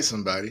he fights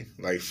somebody.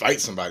 Like, fight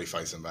somebody.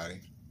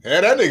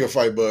 Hey, that nigga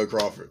fight Bud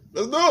Crawford.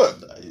 Let's do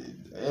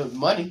it.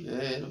 Money.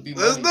 It'll be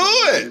money. Let's do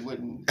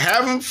it.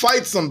 Have him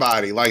fight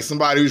somebody. Like,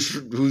 somebody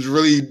who's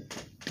really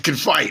can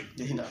fight.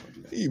 Yeah, he's not gonna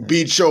do that. He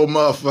beat your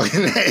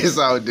motherfucking ass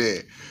out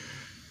there.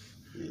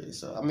 Yeah,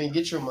 so,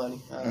 get your money.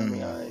 I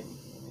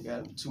ain't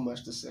got too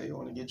much to say. I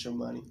want to get your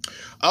money.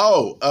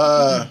 Oh,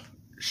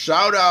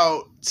 shout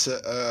out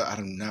to, I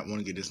do not want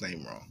to get his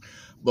name wrong,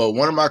 but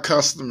one of my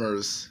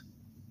customers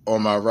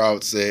on my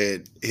route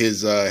said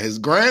his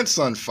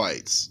grandson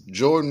fights,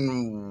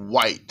 Jordan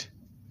White.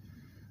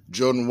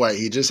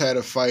 He just had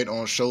a fight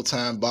on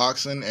Showtime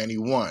Boxing, and he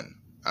won.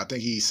 I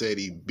think he said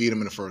he beat him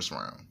in the first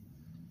round.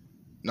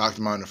 Knocked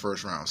him out in the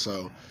first round.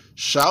 So,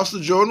 shouts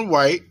to Jordan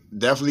White.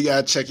 Definitely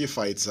got to check your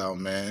fights out,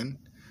 man.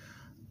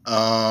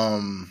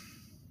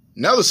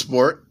 Another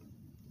sport,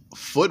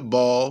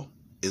 football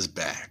is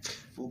back.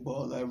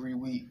 Football every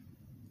week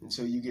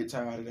until you get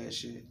tired of that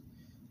shit.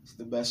 It's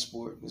the best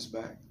sport. It's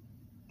back.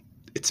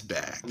 It's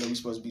back. I know we're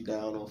supposed to be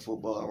down on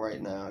football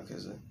right now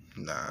because of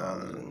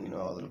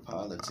all of the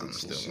politics. I'm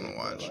still and shit, gonna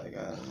watch.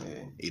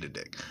 Yeah. Eat a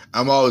dick.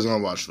 I'm always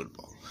gonna watch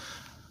football.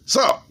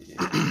 So,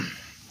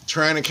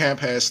 training camp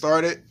has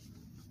started.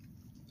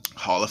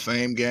 Hall of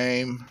Fame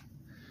game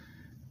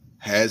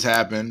has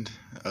happened.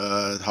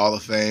 Hall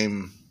of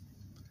Fame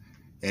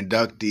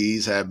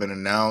inductees have been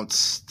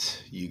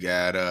announced. You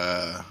got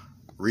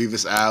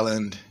Revis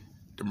Island,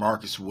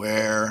 DeMarcus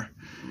Ware.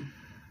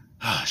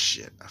 Oh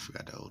shit, I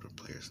forgot the older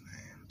players'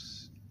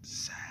 names.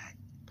 Zach.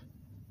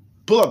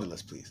 Pull up the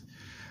list, please.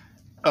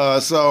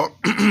 So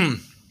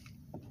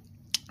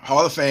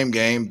Hall of Fame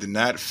game did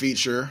not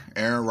feature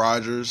Aaron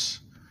Rodgers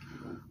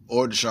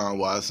or Deshaun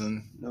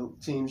Watson.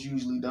 Nope. Teams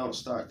usually don't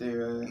start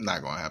their.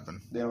 Not gonna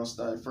happen. They don't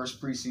start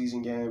first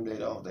preseason game. They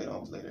don't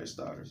play their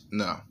starters.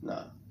 No.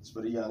 Nah. It's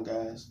for the young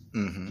guys.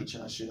 Mm-hmm. Get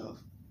y'all shit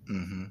off.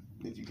 Mm-hmm.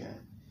 If you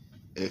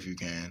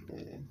can.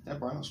 Yeah. That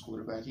Browns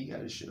quarterback, he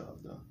got his shit off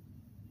though.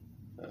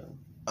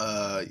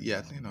 Yeah,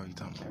 I think I know what you're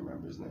talking I can't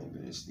remember his name,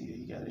 but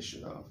he got his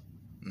shit off.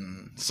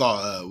 Mm-hmm.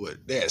 Saw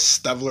they had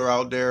Stevler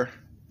out there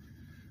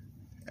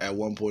at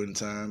one point in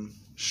time.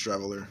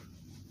 Streveler.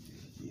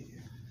 Yeah.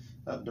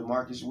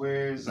 DeMarcus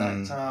Ware,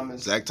 Zach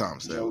Thomas.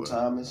 Joe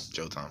Thomas.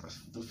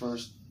 The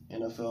first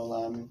NFL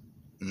lineman.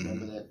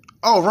 Remember that?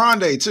 Oh,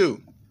 Rondé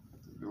too.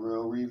 The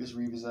real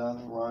Revis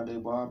Island,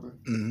 Rondé Barber,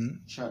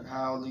 Chuck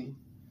Howley,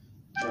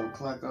 Joe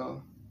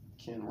Klecko,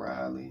 Ken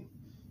Riley,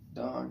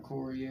 Don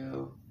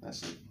Coryell.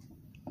 That's it.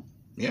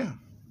 Yeah.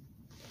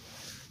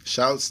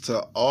 Shouts to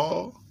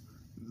all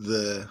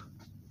the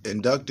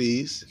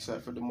inductees.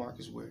 Except for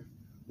DeMarcus Ware.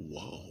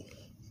 Whoa.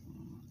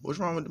 What's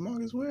wrong with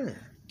DeMarcus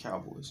Ware?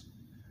 Cowboys.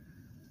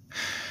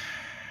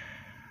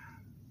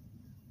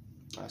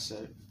 I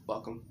said it.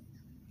 Fuck them.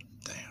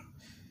 Damn.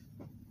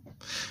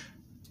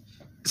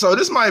 So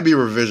this might be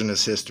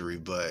revisionist history,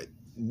 but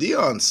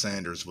Deion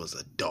Sanders was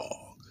a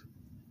dog.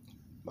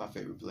 My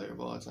favorite player of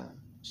all time.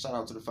 Shout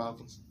out to the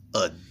Falcons.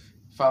 A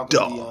Falcons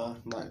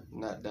dog. Dion,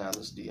 not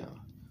Dallas Dion.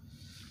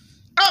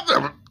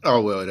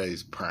 Oh well, that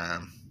is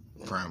prime.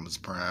 Prime was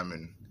prime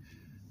and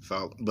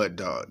Falcon. But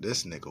dog,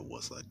 this nigga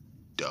was a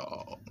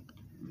dog.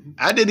 Mm-hmm.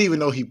 I didn't even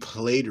know he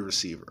played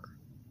receiver.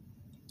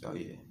 Oh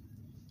yeah.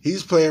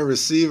 He's playing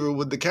receiver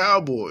with the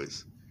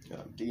Cowboys.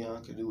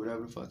 Dion could do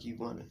whatever the fuck he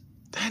wanted.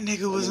 That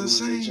nigga was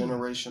insane. He was a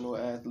generational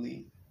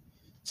athlete.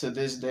 To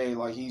this day,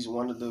 like he's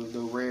one of the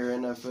rare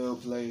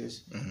NFL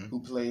players who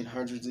played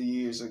hundreds of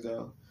years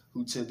ago,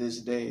 who to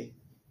this day,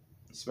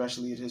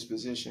 especially at his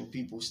position,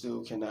 people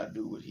still cannot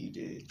do what he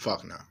did.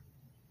 Fuck no.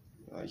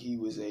 Like he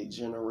was a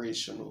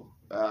generational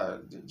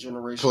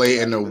play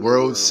in the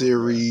World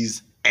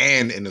Series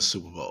and in the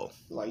Super Bowl.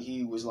 Like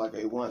he was like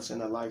a once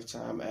in a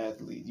lifetime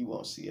athlete. You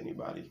won't see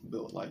anybody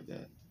built like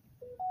that.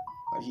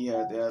 Like he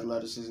had the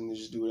athleticism to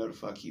just do whatever the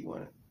fuck he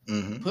wanted.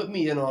 Mm-hmm. Put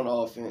me in on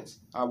offense.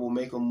 I will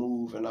make a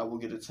move and I will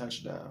get a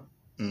touchdown.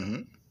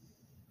 Mm-hmm.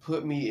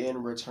 Put me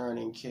in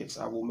returning kicks.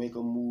 I will make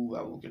a move.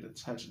 I will get a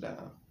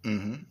touchdown.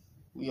 Mm-hmm.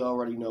 We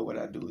already know what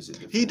I do as a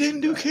defensive He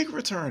didn't do guy. kick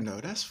return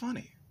though. That's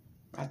funny.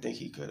 I think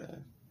he could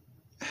have.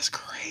 That's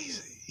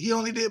crazy. He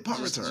only did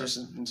punt return. Just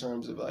in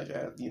terms of like,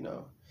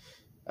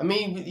 I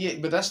mean, yeah,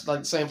 but that's like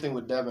the same thing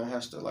with Devin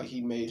Hester. Like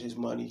he made his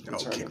money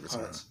returning punts.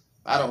 Return.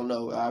 I don't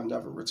know. I've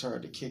never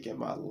returned a kick in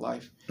my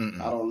life. Mm-mm.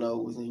 I don't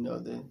know,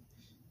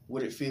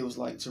 what it feels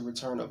like to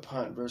return a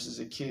punt versus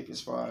a kick as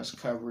far as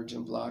coverage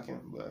and blocking.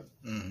 But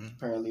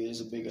apparently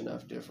there's a big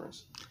enough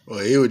difference. Well,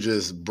 he would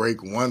just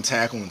break one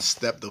tackle and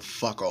step the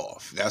fuck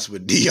off. That's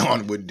what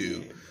Dion would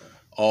do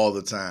all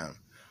the time.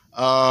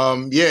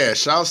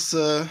 Shouts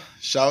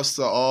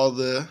to all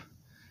the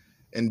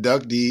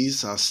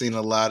inductees. I've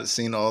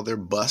seen all their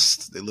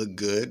busts. They look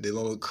good. They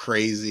look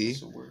crazy.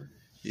 That's a word.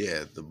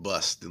 Yeah, the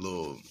bust, the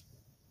little.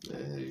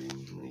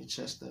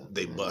 Chest up.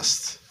 They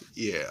bust.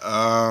 Yeah.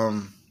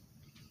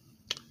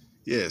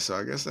 So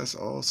I guess that's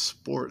all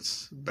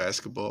sports.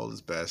 Basketball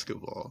is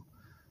basketball.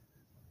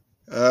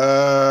 All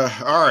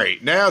right,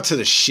 now to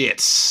the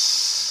shits.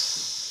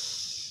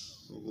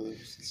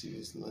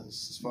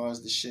 As far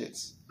as the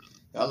shits,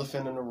 the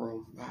elephant in the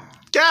room.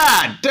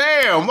 God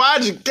damn!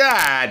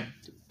 God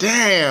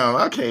damn!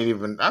 I can't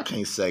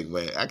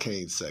segue. I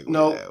can't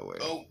segue that way.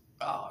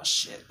 Oh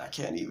shit! I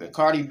can't even.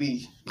 Cardi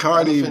B.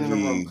 Cardi Elephant in the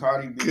B. room.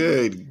 Cardi B.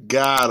 Good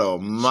God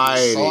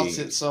Almighty! She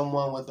assaulted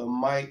someone with a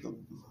mic. A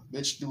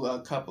bitch threw a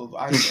cup of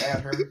ice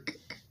at her.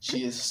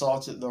 She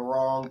assaulted the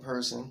wrong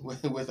person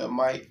with a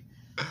mic.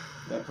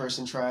 That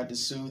person tried to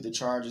sue. The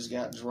charges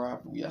got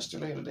dropped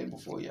yesterday or the day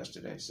before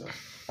yesterday. So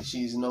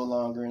she's no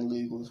longer in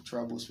legal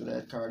troubles for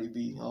that. Cardi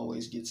B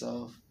always gets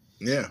off.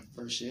 Yeah.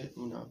 For shit,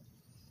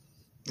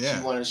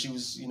 Yeah. She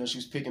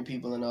was picking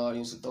people in the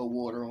audience to throw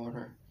water on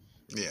her.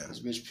 Yeah. This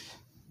bitch,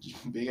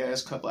 big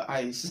ass cup of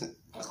ice.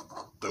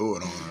 Threw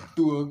it on her.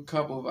 Threw a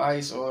cup of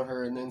ice on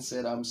her and then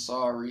said, "I'm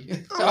sorry."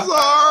 I'm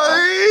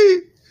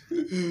sorry.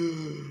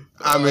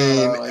 I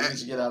mean,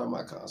 like, get out of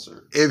my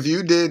concert. If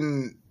you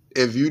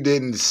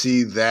didn't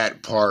see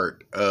that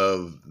part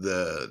of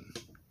the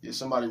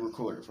somebody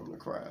recorded from the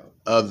crowd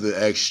of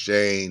the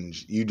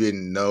exchange, you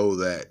didn't know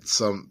that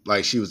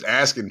she was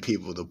asking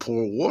people to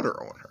pour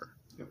water on her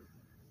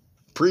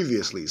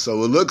previously.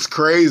 So it looks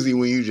crazy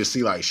when you just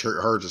see like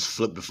her just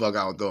flip the fuck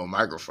out and throw a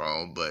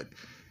microphone, but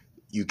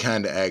you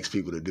kind of ask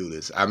people to do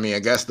this. I mean, I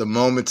guess the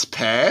moment's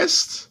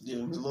passed. Yeah,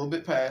 it was a little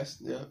bit past.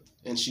 Yeah,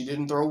 and she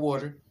didn't throw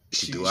water.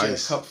 She had a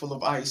cup full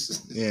of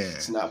ice. Yeah,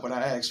 it's not what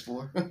I asked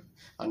for.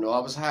 I know I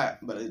was hot,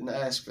 but I didn't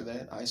ask for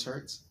that. Ice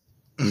hurts.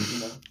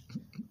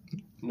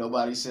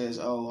 Nobody says,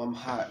 "Oh, I'm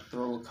hot.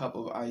 Throw a cup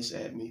of ice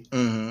at me."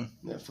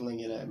 Mm-hmm. They're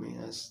fling it at me.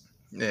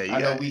 I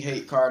know we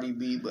hate Cardi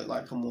B, but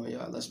like, come on,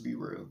 y'all. Let's be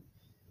real.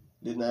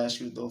 Didn't ask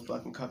you to throw a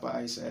fucking cup of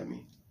ice at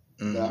me.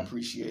 Mm-hmm. But I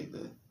appreciate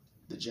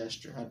the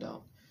gesture. I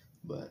don't.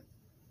 But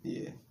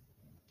yeah.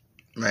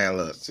 Man,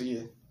 look. So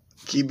yeah.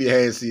 Keep your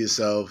hands to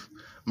yourself.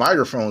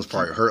 Microphones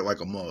probably hurt like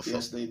a motherfucker.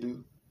 Yes, they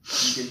do.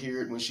 You could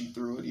hear it when she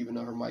threw it, even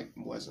though her mic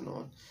wasn't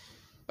on.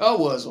 Oh,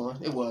 it was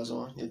on. It was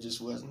on. It just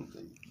wasn't.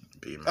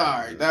 All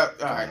right.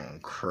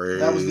 Crazy.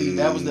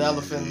 That was the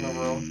elephant in the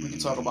room. We can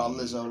talk about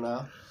Lizzo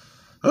now.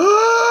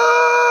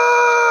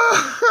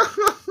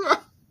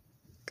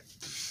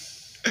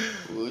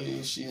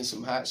 Well, she in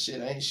some hot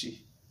shit, ain't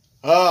she?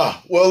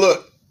 Well,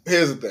 look.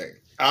 Here's the thing.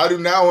 I do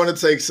not want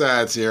to take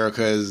sides here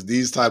because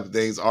these type of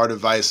things are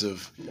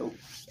divisive. Nope.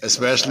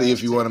 Especially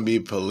if you want to be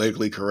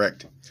politically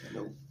correct.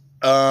 Nope.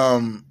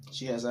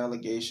 She has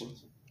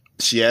allegations.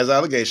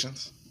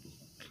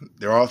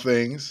 They're all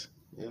things.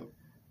 Yep.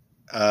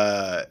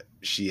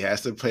 She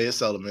has to pay a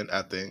settlement,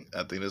 I think.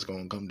 I think that's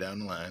going to come down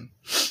the line.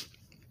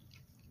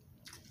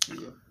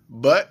 Yeah.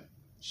 But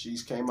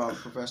she's came out and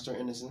professed her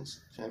innocence.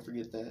 Can't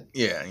forget that.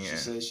 Yeah. She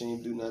said she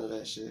didn't do none of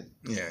that shit.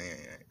 Yeah.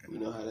 You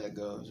know how that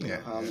goes. You know,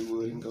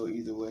 Hollywood can go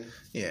either way.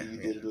 Yeah. You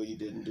did it or you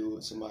didn't do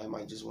it. Somebody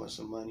might just want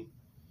some money.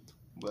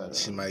 But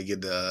she might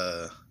get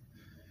the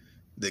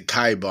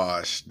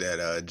kibosh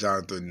that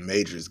Jonathan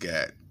Majors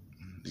got.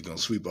 He's gonna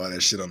sweep all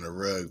that shit on the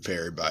rug, pay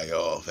everybody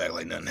off, act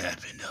like nothing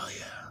happened. Oh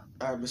yeah.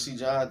 All right, but see,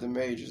 Jonathan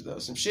Majors, though,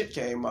 some shit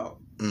came out.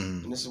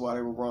 Mm-hmm. And this is why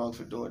they were wrong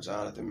for doing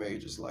Jonathan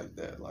Majors like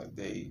that. Like,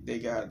 they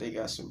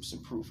got some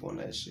proof on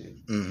that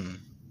shit.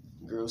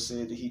 Mm-hmm. Girl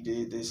said that he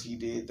did this, he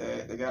did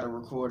that. They got a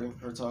recording,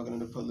 her talking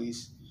to the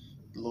police.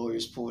 The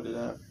lawyers pulled it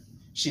out.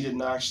 She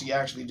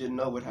actually didn't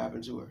know what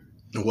happened to her.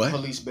 What? The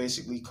police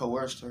basically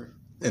coerced her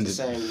into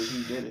saying that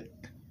he did it.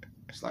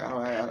 It's like,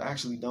 I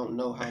actually don't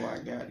know how I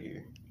got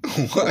here.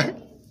 What?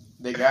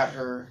 They got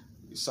her.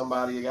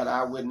 Somebody got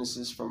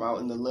eyewitnesses from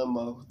out in the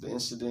limo. The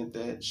incident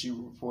that she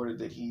reported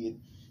that he had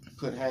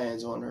put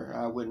hands on her.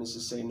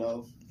 Eyewitnesses say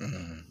no.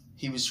 Mm-hmm.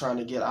 He was trying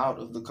to get out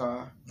of the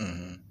car.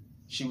 Mm-hmm.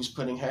 She was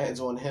putting hands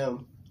on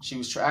him. She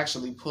was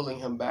actually pulling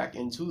him back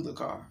into the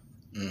car.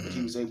 Mm-hmm. But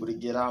he was able to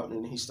get out,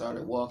 and he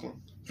started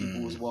walking.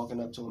 People was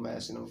walking up to him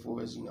asking him for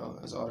his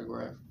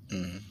autograph.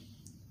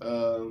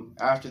 Mm-hmm.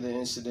 After the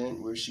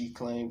incident where she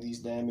claimed these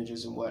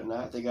damages and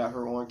whatnot, they got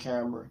her on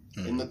camera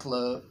in the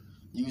club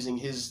using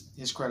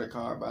his credit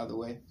card, by the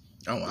way.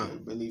 Oh, wow. I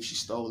believe she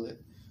stole it.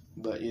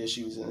 But yeah,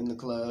 she was in the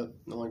club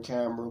on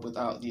camera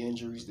without the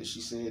injuries that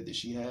she said that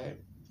she had.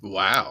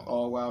 Wow.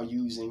 All while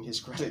using his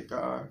credit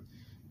card,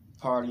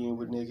 partying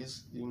with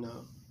niggas,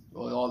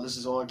 all this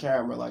is on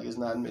camera. Like, it's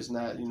not,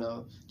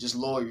 just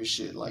lawyer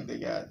shit. Like, they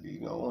got,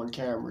 on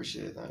camera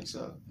shit. Like,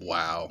 so.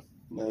 Wow.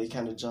 He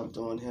kind of jumped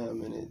on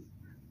him, and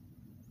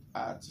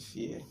I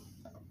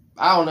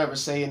don't ever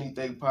say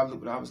anything public,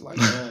 but I was like,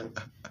 man,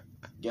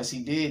 guess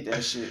he did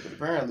that shit, but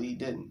apparently he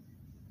didn't.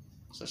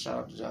 So shout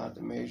out to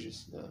Jonathan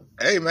Majors.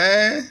 Hey,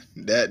 man,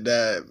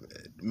 that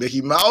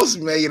Mickey Mouse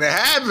making it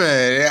happen.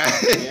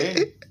 Yeah.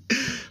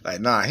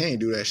 Like, nah, he ain't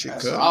do that shit.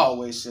 That's what I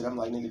always said. I'm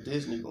like, nigga,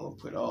 Disney gonna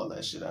put all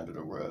that shit under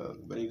the rug,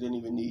 but he didn't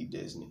even need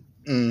Disney.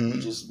 Mm-hmm.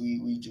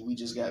 We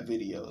just got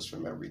videos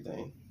from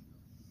everything.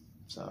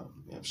 So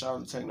yeah, shout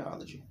out to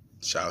technology.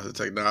 Shout out to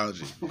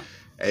technology.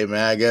 Hey,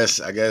 man, I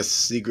guess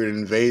Secret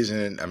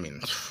Invasion. I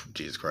mean,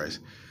 Jesus Christ,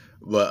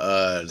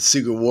 but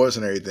Secret Wars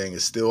and everything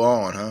is still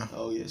on, huh?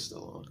 Oh yeah, it's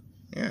still on.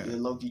 Yeah. The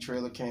Loki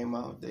trailer came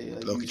out. They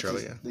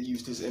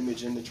used his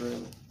image in the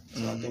trailer.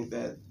 So I think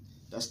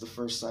that's the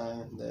first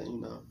sign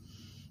that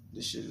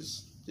this shit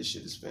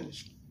is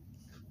finished.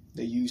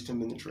 They used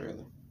him in the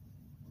trailer.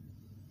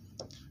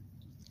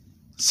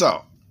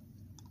 So,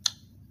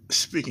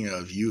 speaking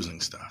of using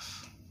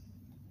stuff,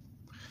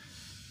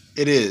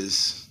 it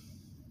is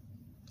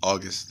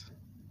August.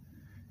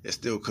 It's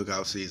still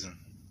cookout season.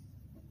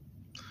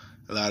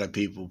 A lot of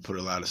people put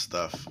a lot of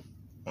stuff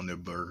on their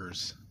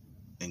burgers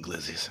and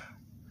glizzies.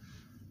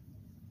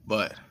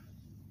 But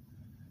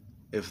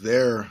if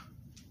there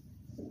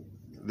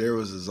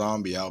was a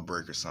zombie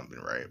outbreak or something,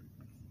 right?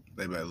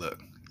 They'd be like, look,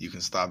 you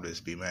can stop this,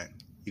 B-Mac.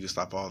 You can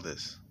stop all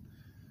this.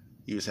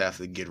 You just have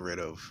to get rid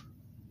of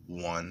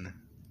one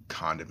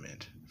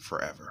condiment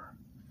forever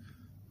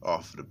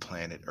off the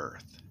planet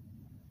Earth.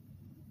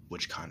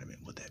 Which condiment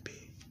would that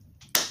be?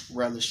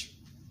 Relish.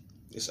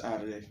 It's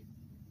out of there.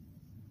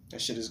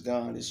 That shit is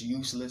gone. It's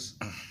useless.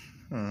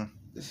 Mm-hmm.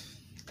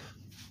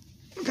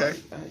 Okay.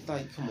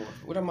 Like, come on.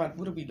 What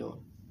are we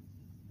doing?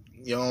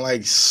 You don't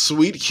like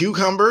sweet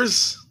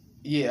cucumbers?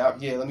 Yeah.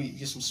 Let me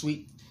get some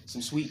sweet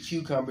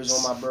cucumbers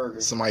on my burger.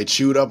 Somebody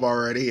chewed up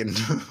already and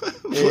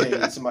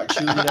yeah, somebody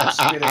chewed it up,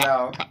 spit it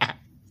out,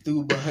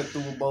 threw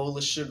a bowl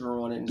of sugar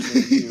on it, and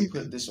said, "Here,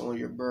 put this on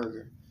your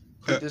burger.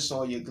 Put this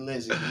on your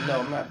glizzy."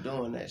 No, I'm not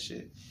doing that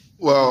shit.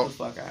 Well, get the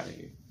fuck out of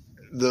here.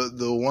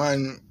 The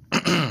one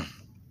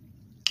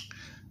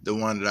the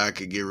one that I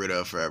could get rid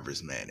of forever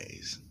is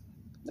mayonnaise.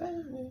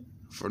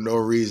 For no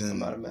reason. I'm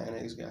not a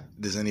mayonnaise guy.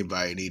 Does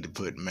anybody need to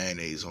put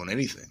mayonnaise on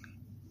anything?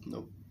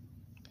 Nope.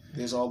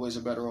 There's always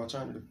a better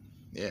alternative.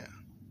 Yeah.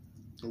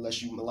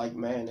 Unless you like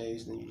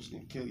mayonnaise, then you just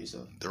need to kill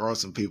yourself. There are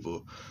some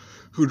people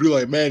who do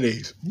like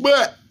mayonnaise.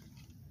 But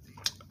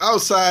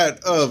outside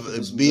of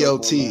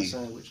BLT,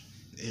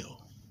 ew.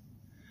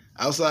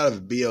 Outside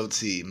of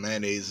BLT,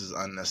 mayonnaise is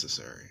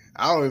unnecessary.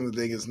 I don't even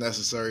think it's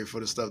necessary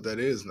for the stuff that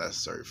it is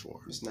necessary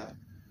for. It's not.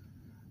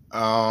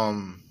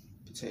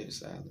 Potato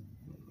salad.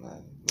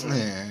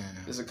 Yeah.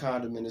 It's a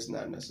condiment. It's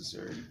not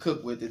necessary. You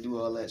cook with it, do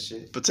all that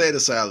shit. Potato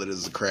salad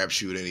is a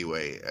crapshoot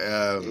anyway.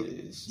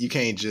 It is. You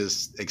can't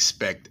just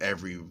expect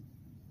every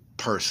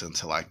person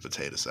to like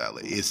potato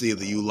salad. It's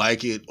either you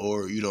like it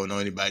or you don't know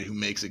anybody who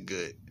makes it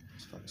good.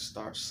 It's fucking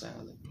starch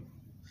salad.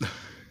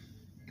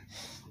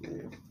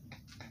 Yeah.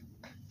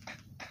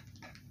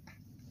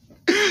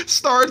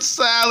 Starch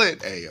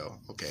salad. Hey, yo.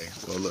 Okay.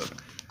 Well, look.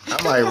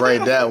 I might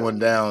write that one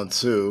down,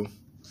 too,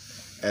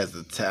 as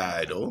the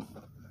title.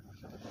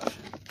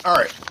 All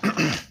right.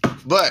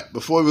 But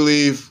before we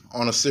leave,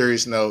 on a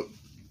serious note,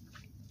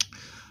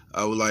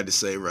 I would like to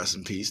say rest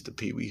in peace to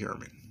Pee Wee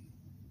Herman.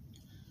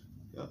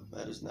 Yep,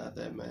 that is not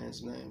that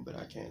man's name, but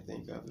I can't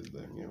think of it.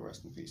 But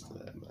rest in peace to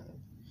that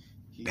man.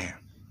 Damn.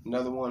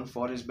 Another one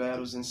fought his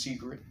battles in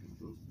secret.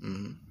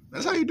 Mm-hmm.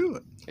 That's how you do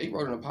it. He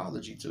wrote an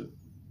apology to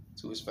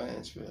his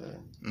fans for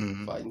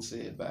fighting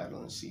said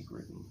battle in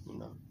secret, and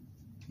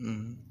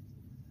Mm-hmm.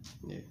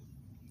 Yeah.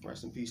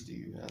 Rest in peace to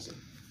you. It's a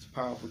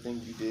powerful thing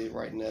you did,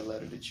 writing that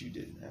letter that you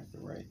didn't have to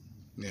write.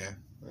 Yeah.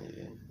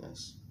 Yeah,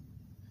 that's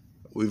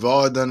We've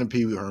all done the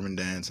Pee Wee Herman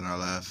dance in our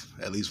life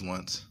at least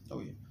once. Oh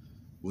yeah.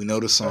 We know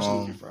the Especially if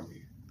song. you're from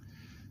here.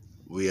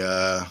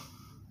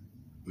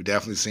 We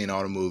definitely seen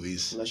all the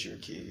movies. Unless you're a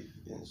kid.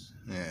 Yes.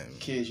 Yeah.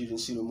 Kids, you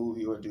didn't see the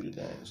movie or do the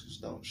dance.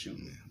 Just don't shoot.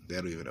 Yeah. They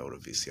don't even know what a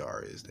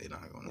VCR is. They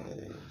not gonna know.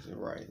 Yeah, you're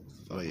right.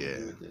 Oh yeah.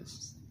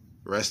 This.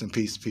 Rest in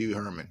peace, Pee Wee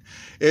Herman.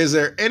 Is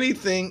there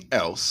anything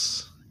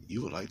else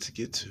you would like to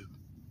get to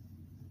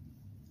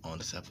on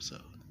this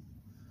episode?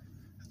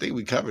 I think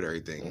we covered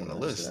everything on the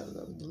list.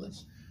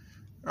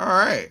 All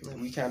right.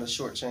 We kind of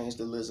shortchanged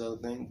the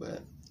Lizzo thing,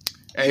 but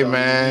hey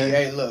man,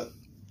 hey look,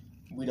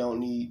 we don't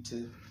need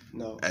to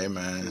know. Hey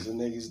man, because the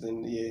niggas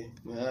then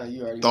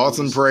you already thoughts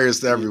and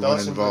prayers to everyone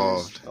thoughts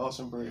involved. Thoughts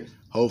and prayers.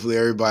 Hopefully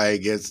everybody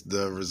gets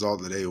the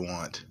result that they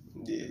want.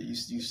 Yeah,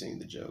 you've seen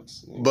the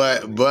jokes.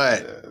 But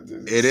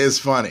it is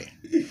funny.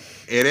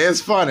 It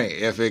is funny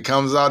if it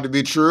comes out to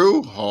be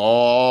true.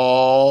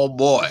 Oh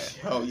boy.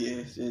 Oh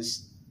yeah,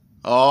 it's.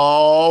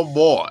 Oh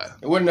boy.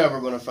 We're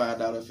never gonna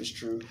find out if it's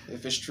true.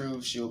 If it's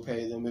true, she'll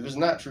pay them. If it's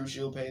not true,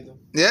 she'll pay them.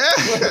 Yeah,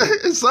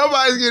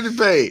 somebody's getting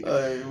paid.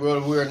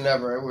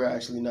 We're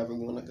actually never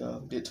gonna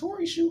go. Did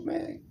Tory shoot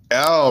Meg?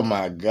 Oh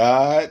my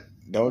God!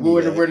 Don't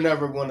do that. We're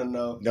never gonna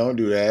know. Don't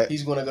do that.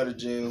 He's gonna go to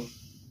jail.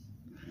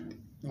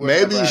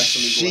 Maybe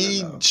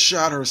she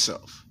shot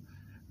herself.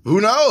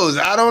 Who knows?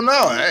 I don't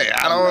know. Hey,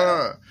 I don't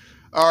know.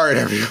 All right,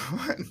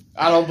 everyone.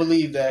 I don't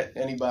believe that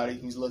anybody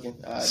who's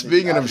looking.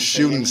 Speaking of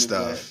shooting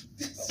stuff,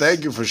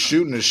 thank you for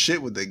shooting the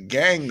shit with the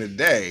gang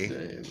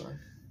today.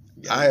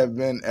 Yeah, I have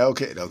been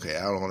LK. Okay,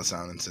 I don't want to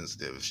sound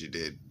insensitive if she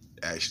did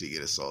actually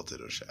get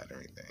assaulted or shot or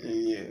anything.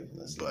 Yeah,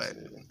 but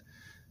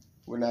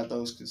we're not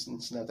those.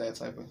 It's not that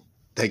type of.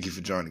 Thank you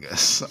for joining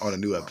us on a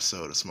new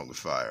episode of Smoke with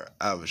Fire.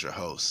 I was your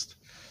host,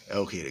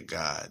 LK the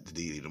God, the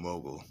DD the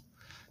Mogul.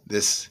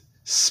 This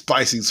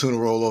spicy tuna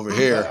roll over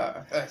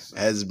here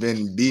has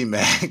been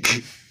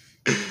B-Mac,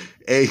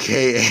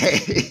 a.k.a.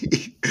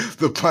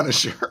 the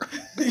Punisher.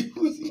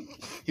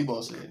 He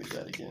won't say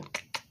that again.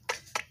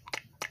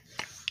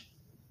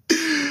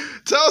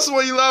 Tell us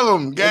why you love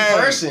him, gang.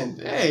 In person,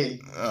 hey.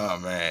 Oh,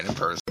 man, in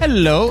person.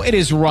 Hello, it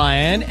is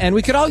Ryan, and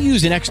we could all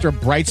use an extra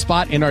bright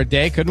spot in our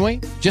day, couldn't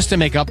we? Just to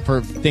make up for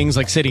things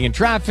like sitting in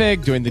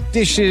traffic, doing the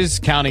dishes,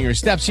 counting your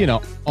steps,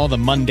 all the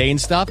mundane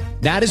stuff.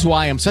 That is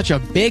why I'm such a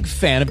big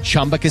fan of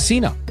Chumba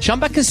Casino.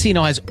 Chumba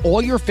Casino has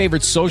all your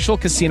favorite social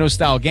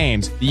casino-style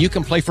games that you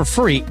can play for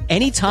free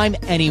anytime,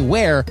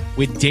 anywhere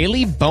with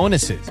daily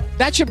bonuses.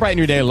 That should brighten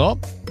your day a little.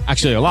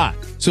 Actually, a lot.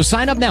 So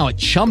sign up now at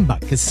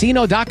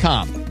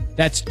ChumbaCasino.com.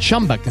 That's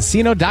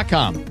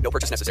ChumbaCasino.com. No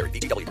purchase necessary.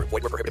 VGW Group.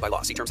 Void where prohibited by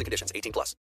law. See terms and conditions. 18+.